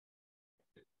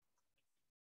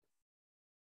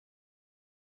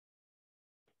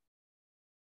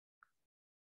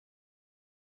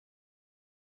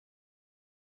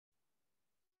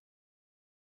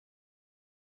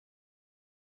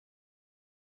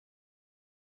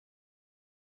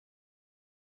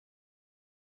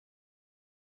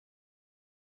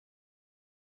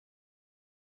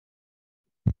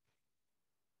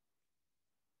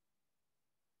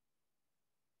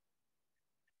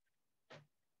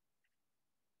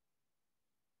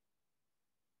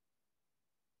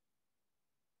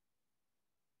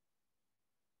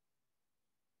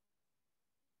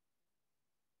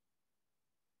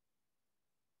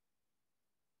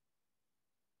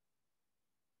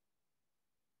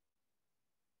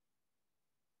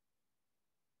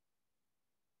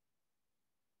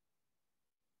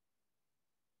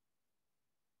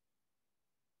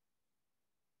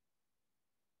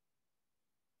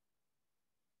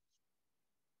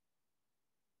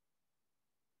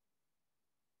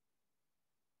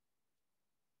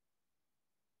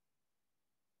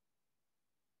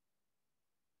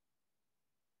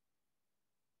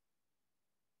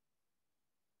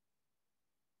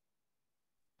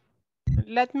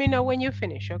 Let me know when you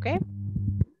finish, okay?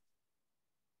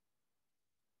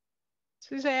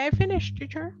 So say I finished,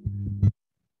 teacher.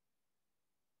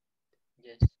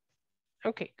 Yes.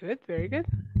 Okay, good, very good.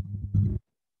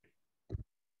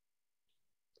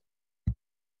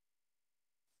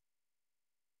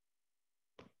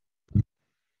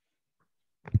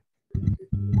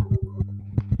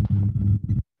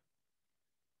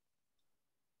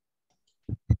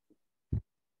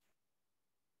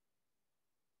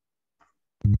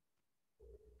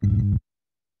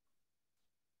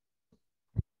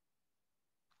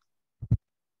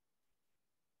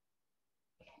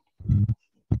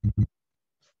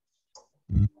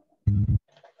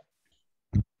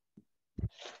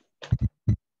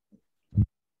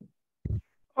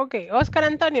 Okay, Oscar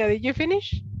Antonio, did you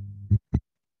finish?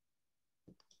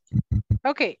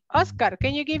 Okay, Oscar,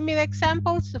 can you give me the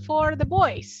examples for the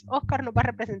boys? Oscar nos va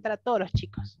a representar a todos los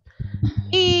chicos.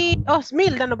 Y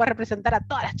Osmilda nos va a representar a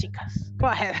todas las chicas. Go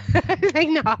ahead.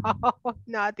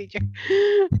 No, teacher.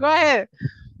 Go ahead.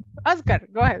 Oscar,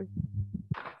 go ahead.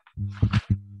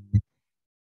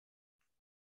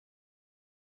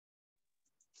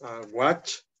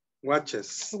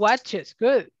 Watches. Watches,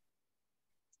 good.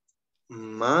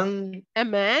 Man. A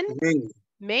man. Men.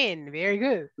 Men, very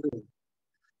good.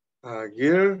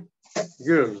 Girl.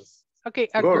 Girls. Okay,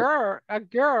 a girl.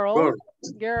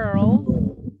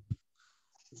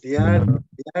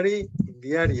 Diary.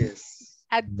 Diaries.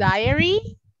 A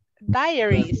diary.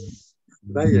 Diaries.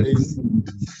 Diaries.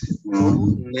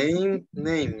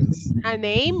 Names. A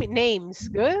name. Names,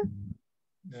 good.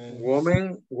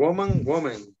 Woman.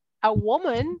 A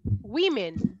woman.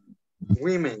 Women.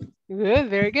 Women. Good,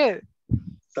 very good.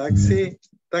 Taxi.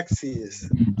 Taxis.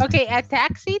 Okay, a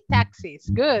taxi. Taxis.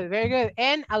 Good, very good.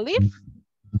 And a live.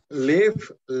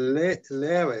 Leaves. Leaves.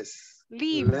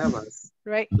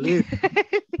 Right. Leave.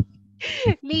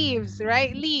 Leaves,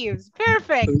 right? Leaves.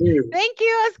 Perfect. Leave. Thank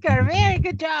you, Oscar. Very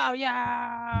good job.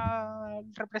 Yeah.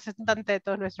 Representante de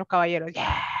todos nuestros caballeros.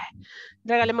 Yeah.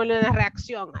 Regalémosle una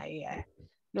reacción ahí.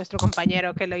 nuestro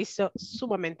compañero que lo hizo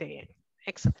sumamente bien.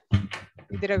 Excellent.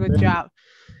 You did a good job.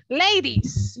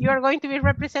 Ladies, you are going to be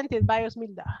represented by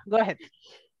Osmilda. Go ahead.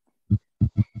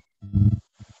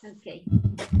 Okay.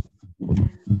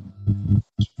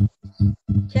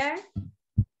 Chair.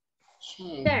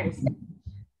 Chairs.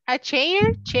 A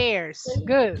chair, chairs.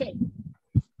 Good. Okay.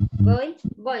 Boy,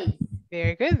 boys.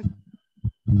 Very good.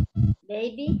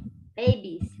 Baby,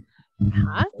 babies.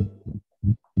 Uh-huh.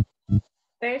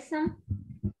 Person,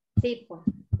 people.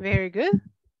 Very good.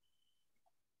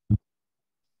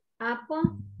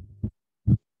 Apple,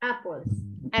 apples.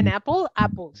 An apple,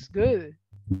 apples. Good.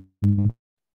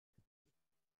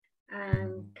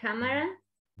 Camera.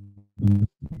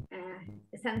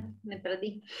 Me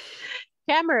perdí.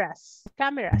 Cameras,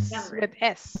 cameras with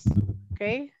S.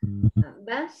 Okay.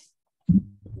 Bus,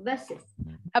 buses.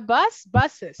 A bus,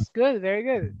 buses. Good, very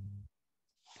good.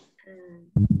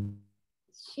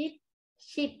 Sheep,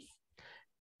 sheep.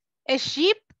 A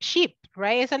sheep, sheep,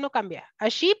 right? Esa no cambia. A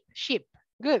sheep, sheep.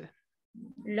 Good.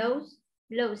 Lows,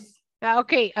 lows.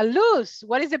 Okay, a loose.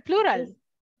 What is the plural?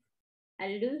 A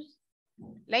loose.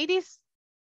 Ladies.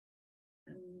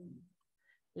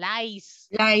 Lies.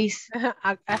 Lies.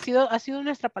 Ha sido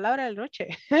nuestra palabra de la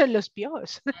noche. Los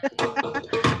piojos.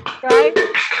 Right?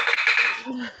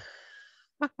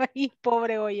 Ay,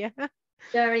 pobre olla.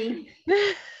 Sorry.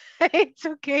 It's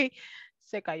okay.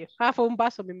 Se cayó. Ah, fue un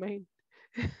vaso, me imagino.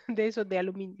 De esos de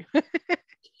aluminio.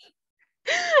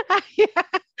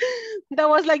 That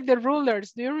was like the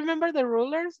rulers. Do you remember the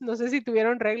rulers? No sé si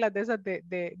tuvieron reglas de esas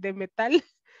de metal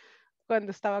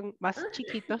cuando estaban más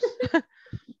chiquitos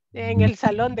en el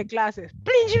salón de clases.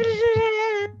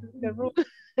 The rule.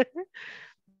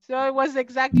 So it was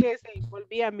exactly the same.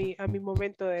 Volví a mi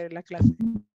momento de la clase.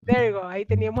 There you go. Ahí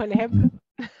teníamos el ejemplo.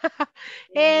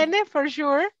 And for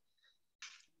sure,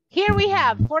 here we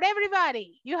have, for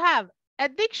everybody, you have a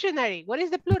dictionary. What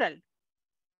is the plural?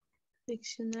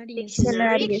 Diccionarios.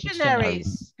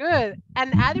 Dictionaries. Good.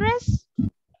 An address?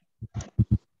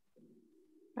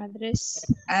 Addresses.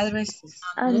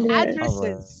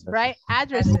 Addresses, right?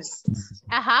 Addresses.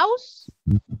 A house?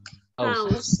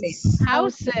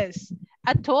 Houses.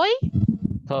 A toy?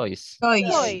 Toys.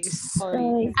 Toys.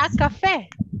 A café?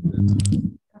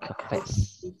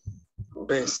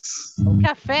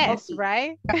 Cafés,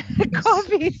 right?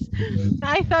 Coffees.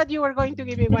 I thought you were going to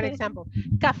give me one example.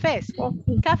 Cafés.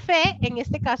 Café, en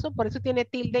este caso, por eso tiene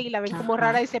tilde y la ven como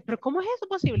rara. Dice, pero ¿cómo es eso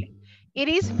posible? It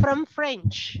is from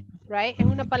French, right? Es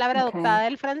una palabra adoptada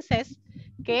del francés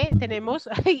que tenemos,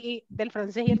 del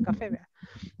francés y el café, ¿verdad?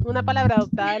 Una palabra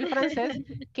adoptada del francés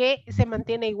que se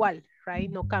mantiene igual, right?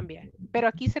 No cambia. Pero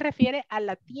aquí se refiere a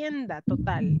la tienda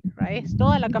total, right? Es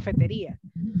toda la cafetería.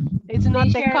 It's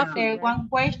not the coffee. Right? One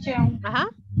question. Ajá.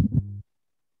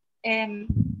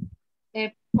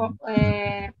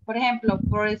 Por ejemplo,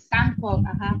 for example,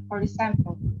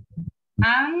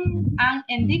 and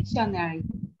in dictionary.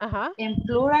 Ajá. En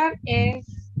plural is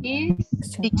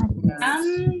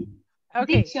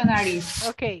dictionaries.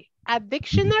 Okay. A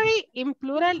dictionary in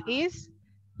plural is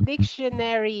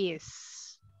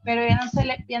dictionaries. Pero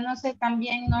ya no sé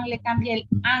también, no le cambia el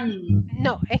an.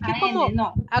 No, es que como,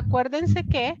 acuérdense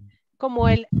que como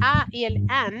el a y el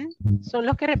an son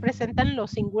los que representan lo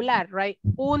singular, right?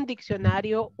 Un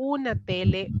diccionario, una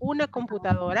tele, una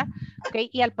computadora, ok,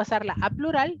 y al pasarla a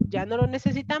plural ya no lo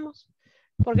necesitamos,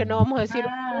 porque no vamos a decir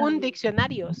un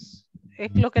diccionarios,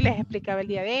 es lo que les explicaba el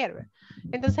día de ayer.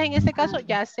 Entonces en este caso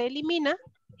ya se elimina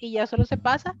y ya solo se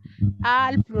pasa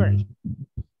al plural.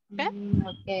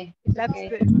 Okay?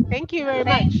 Thank you very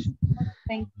much.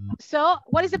 So,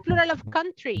 what is the plural of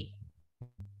country?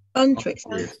 Countries.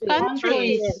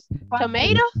 Countries.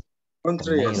 Tomato?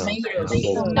 Countries.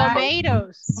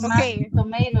 Tomatoes. Okay.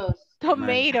 Tomatoes.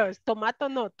 Tomatoes. Tomato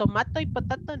no. Tomato y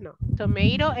potato no.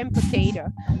 Tomato and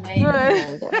potato.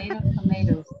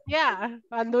 Tomatoes. Yeah.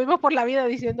 Anduvimos por la vida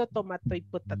diciendo tomato y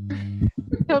potato.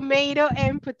 Tomato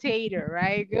and potato,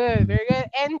 right? Good. Very good.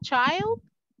 And child?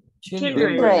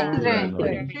 Children.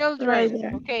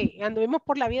 Okay. Anduvimos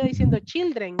por la vida diciendo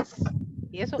children's.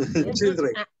 Y eso.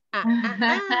 Children.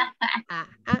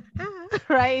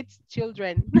 Right? It's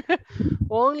children.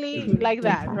 Only like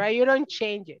that, right? You don't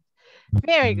change it.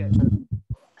 Very good.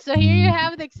 So here you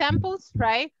have the examples,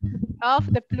 right,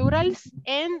 of the plurals,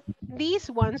 and these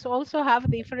ones also have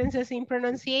differences in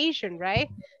pronunciation, right?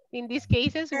 In these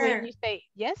cases, when you say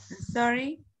yes.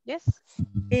 Sorry. Yes.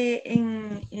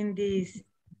 In this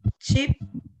sheep,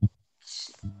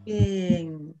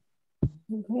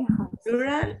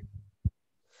 plural.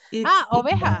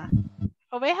 Oveja.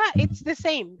 Oveja, it's the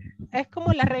same. Es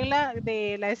como la regla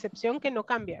de la excepción que no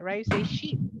cambia, right? You say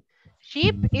sheep.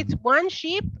 Sheep, it's one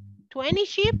sheep 20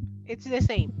 sheep, it's the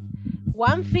same.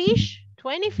 1 fish,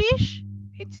 20 fish,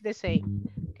 it's the same.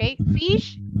 Okay,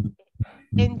 fish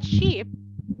and sheep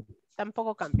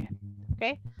tampoco cambia.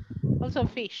 Okay, also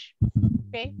fish.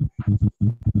 Okay,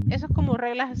 eso es como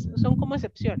reglas, son como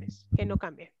excepciones que no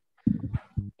cambian.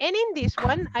 And in this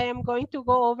one, I am going to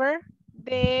go over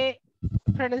the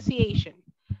pronunciation.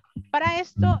 Para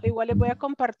esto, igual les voy a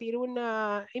compartir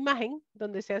una imagen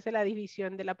donde se hace la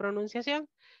división de la pronunciación.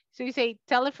 So you say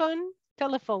telephone,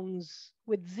 telephones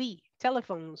with Z,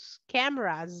 telephones,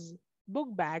 cameras,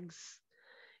 book bags.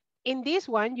 In this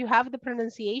one, you have the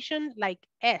pronunciation like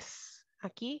S.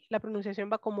 Aquí la pronunciación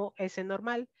va como S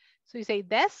normal. So you say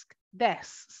desk,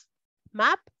 desks,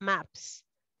 map, maps,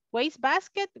 waste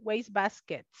basket, waste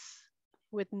baskets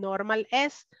with normal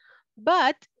S.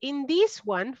 But in this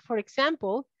one, for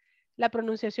example, la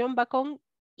pronunciación va con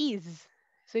is.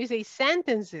 So you say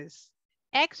sentences,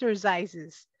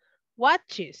 exercises,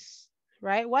 watches,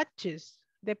 right? Watches.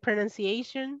 The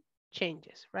pronunciation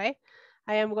changes, right?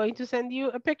 I am going to send you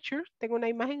a picture. Tengo una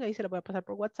imagen, ahí se la voy a pasar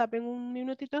por WhatsApp en un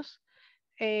minutitos.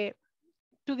 To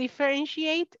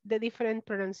differentiate the different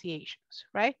pronunciations,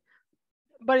 right?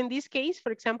 But in this case,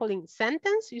 for example, in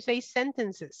sentence, you say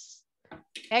sentences.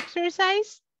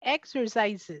 Exercise,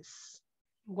 exercises.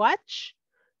 Watch,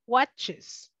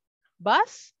 watches.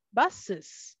 Bus,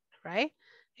 buses, right?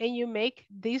 And you make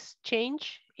this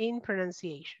change in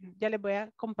pronunciation. Ya les voy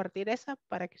a compartir esa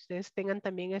para que ustedes tengan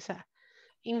también esa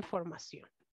información.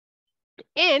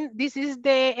 And this is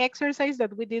the exercise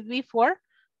that we did before,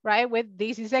 right? With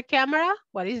this is a camera.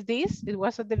 What is this? It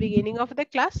was at the beginning of the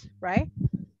class, right?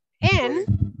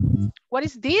 And what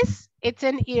is this? It's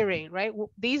an earring, right?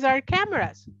 These are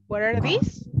cameras. What are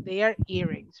these? They are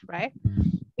earrings, right?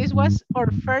 This was our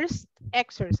first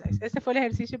exercise. Este fue el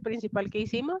ejercicio principal que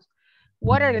hicimos.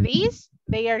 What are these?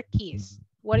 They are keys.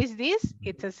 What is this?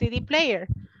 It's a CD player.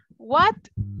 What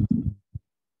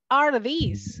are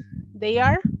these? They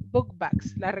are book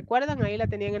bags. ¿La recuerdan? Ahí la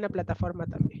tenían en la plataforma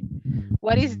también.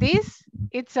 What is this?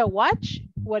 It's a watch.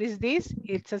 What is this?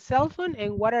 It's a cell phone.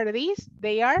 And what are these?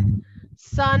 They are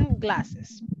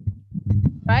sunglasses.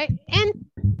 Right? And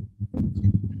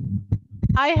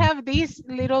I have this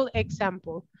little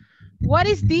example. What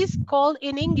is this called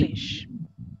in English?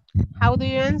 How do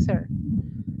you answer?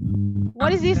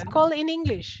 What is this called in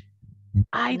English?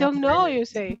 I don't know, you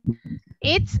say.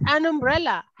 It's an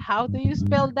umbrella. How do you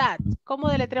spell that? ¿Cómo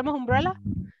deletreamos umbrella?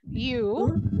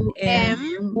 U-M-R-E-L-L-A.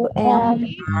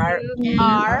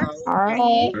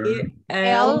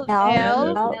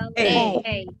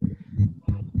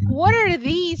 What are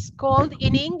these called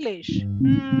in English?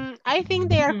 I think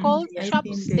they are called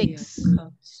chopsticks.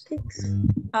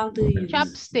 How do you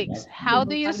chopsticks? How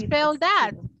do you spell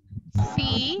that?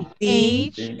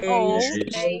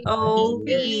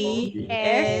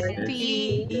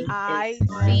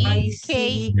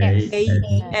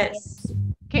 C-H-O-P-S-T-I-C-K-S.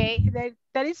 Okay,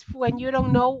 that is when you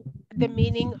don't know the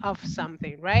meaning of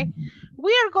something, right?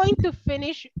 We are going to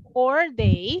finish our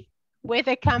day with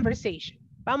a conversation.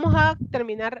 Vamos a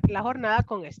terminar la jornada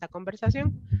con esta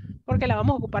conversación porque la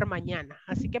vamos a ocupar mañana.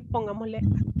 Así que pongámosle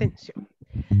atención.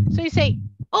 So you say,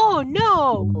 oh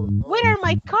no, where are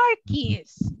my car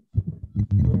keys?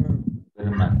 Where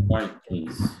are my car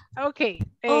keys? Okay.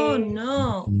 Oh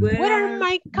no, where are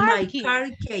my car keys?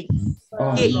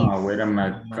 Oh no, where are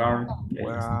my car keys?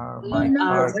 Where are my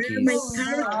car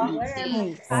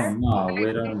keys? Oh no,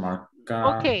 where are my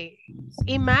car Okay,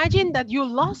 imagine that you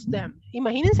lost them.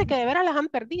 Imagínense que de veras las han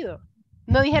perdido.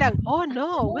 No dijeran, oh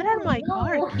no, where are my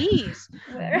car keys?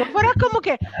 No fuera como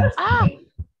que,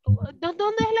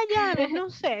 ¿dónde es la llave? No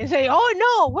sé. Say, oh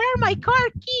no, where are my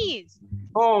car keys?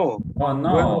 Oh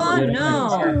no. Oh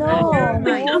no.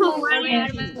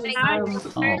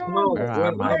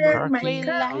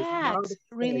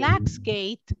 Relax,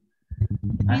 Kate.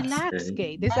 Relax,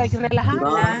 Kate. It's like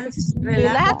relax.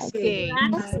 Relax, Kate.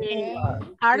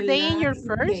 Are they in your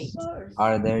purse?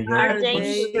 Are they in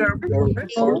your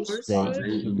purse?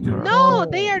 No,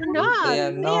 they are not. They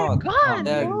are not. Gone.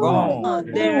 They're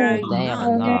gone. They are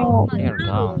not. They're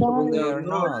gone.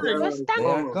 No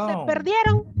están. Se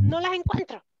perdieron. No las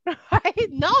encuentro.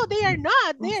 No, they are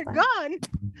not. They are gone.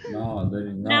 No, they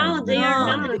are not. No, they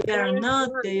are not. They are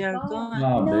not. They are gone.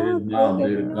 No, they are not.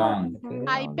 They're gone.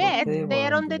 I bet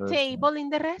they're on the table in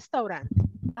the restaurant.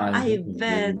 I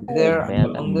bet they're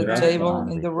on the table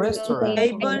in the restaurant.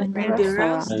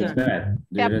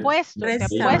 Te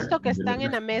apuesto que están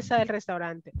en la mesa del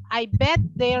restaurante. I bet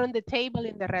they're on the table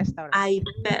in the restaurant. I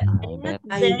bet they're on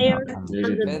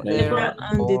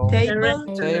the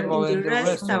table in the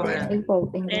restaurant.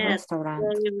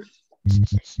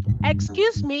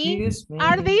 Excuse me,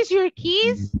 are these your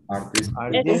keys? Are these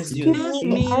Excuse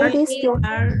me. Are these your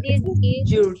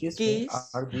keys?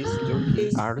 Are these your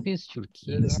keys? Are these your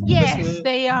keys? Yes,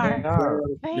 they are.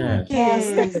 Yes.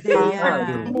 Yes, they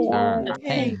are.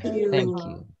 Thank you. Thank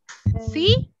you.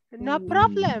 See? No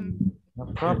problem. No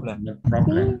problem. No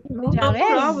problem. Ya ves.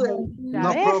 problem. Ya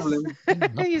No ves. problem.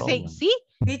 You say, sí,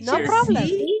 no Teacher, problem.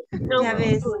 sí. No Ya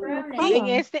ves.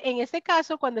 En este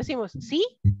caso, cuando decimos, sí,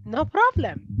 no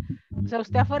problem. O sea,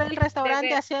 usted afuera del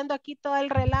restaurante haciendo aquí todo el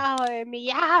relajo de mi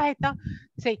llave y todo.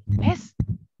 Sí, ¿ves?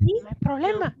 No hay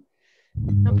problema.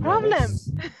 No problem.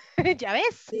 Ya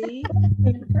ves. Sí.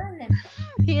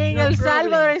 Y en No El problem.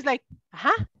 Salvador es like,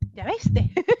 ajá, ya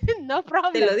viste. No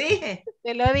problem. Te lo dije.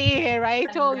 Te lo dije, right?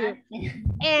 I told you.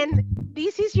 And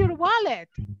this is your wallet.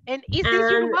 And is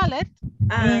this your wallet?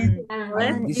 And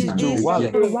This is your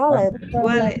wallet.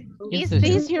 wallet. Is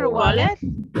this your wallet?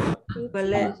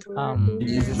 Wallet.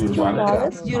 This is your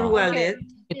wallet. Your wallet.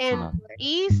 And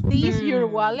is this your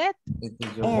wallet? It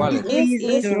is your wallet. Is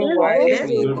your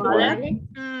wallet?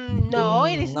 No,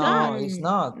 it is No, not. it's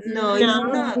not. No, it's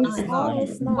not.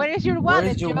 It's not. Where is your Where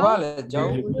wallet, is your Joe? wallet,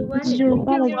 Joe? In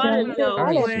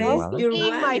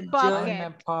my pocket. In my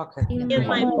pocket. In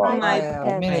my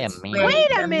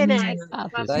Wait a minute.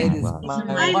 That is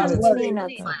my wallet.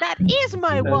 That is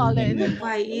my wallet.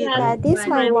 That is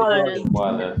my Wallet.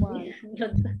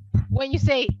 When you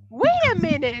say, wait a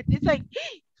minute, it's like,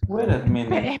 Wait a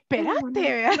minute.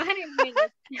 espérate.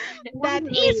 That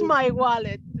is my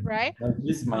wallet, right? That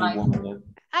is my wallet.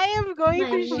 I am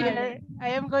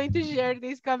going to share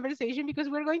this conversation because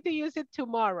we're going to use it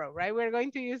tomorrow, right? We're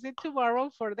going to use it tomorrow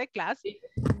for the class.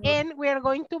 And we're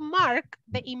going to mark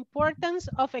the importance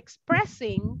of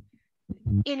expressing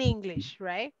in English,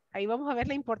 right? Ahí vamos a ver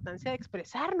la importancia de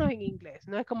expresarnos en inglés.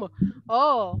 No es como,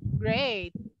 oh,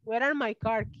 great. Where are my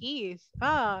car keys?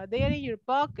 Ah, they are in your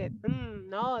pocket.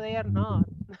 No, they are not.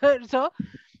 So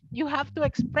you have to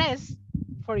express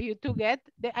for you to get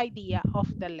the idea of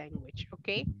the language,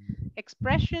 okay?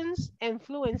 Expressions and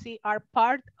fluency are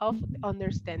part of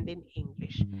understanding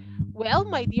English. Well,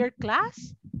 my dear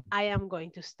class, I am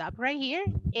going to stop right here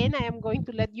and I am going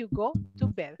to let you go to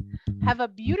bed. Have a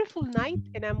beautiful night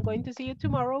and I'm going to see you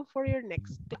tomorrow for your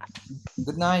next class.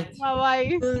 Good night.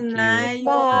 Bye-bye. Good night.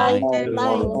 Bye.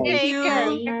 Take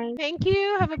care. Thank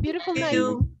you. Have a beautiful night.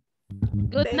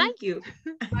 Good night. Thank you.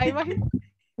 Bye-bye.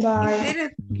 Bye.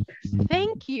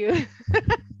 Thank you.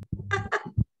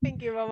 Thank you. Bye-bye.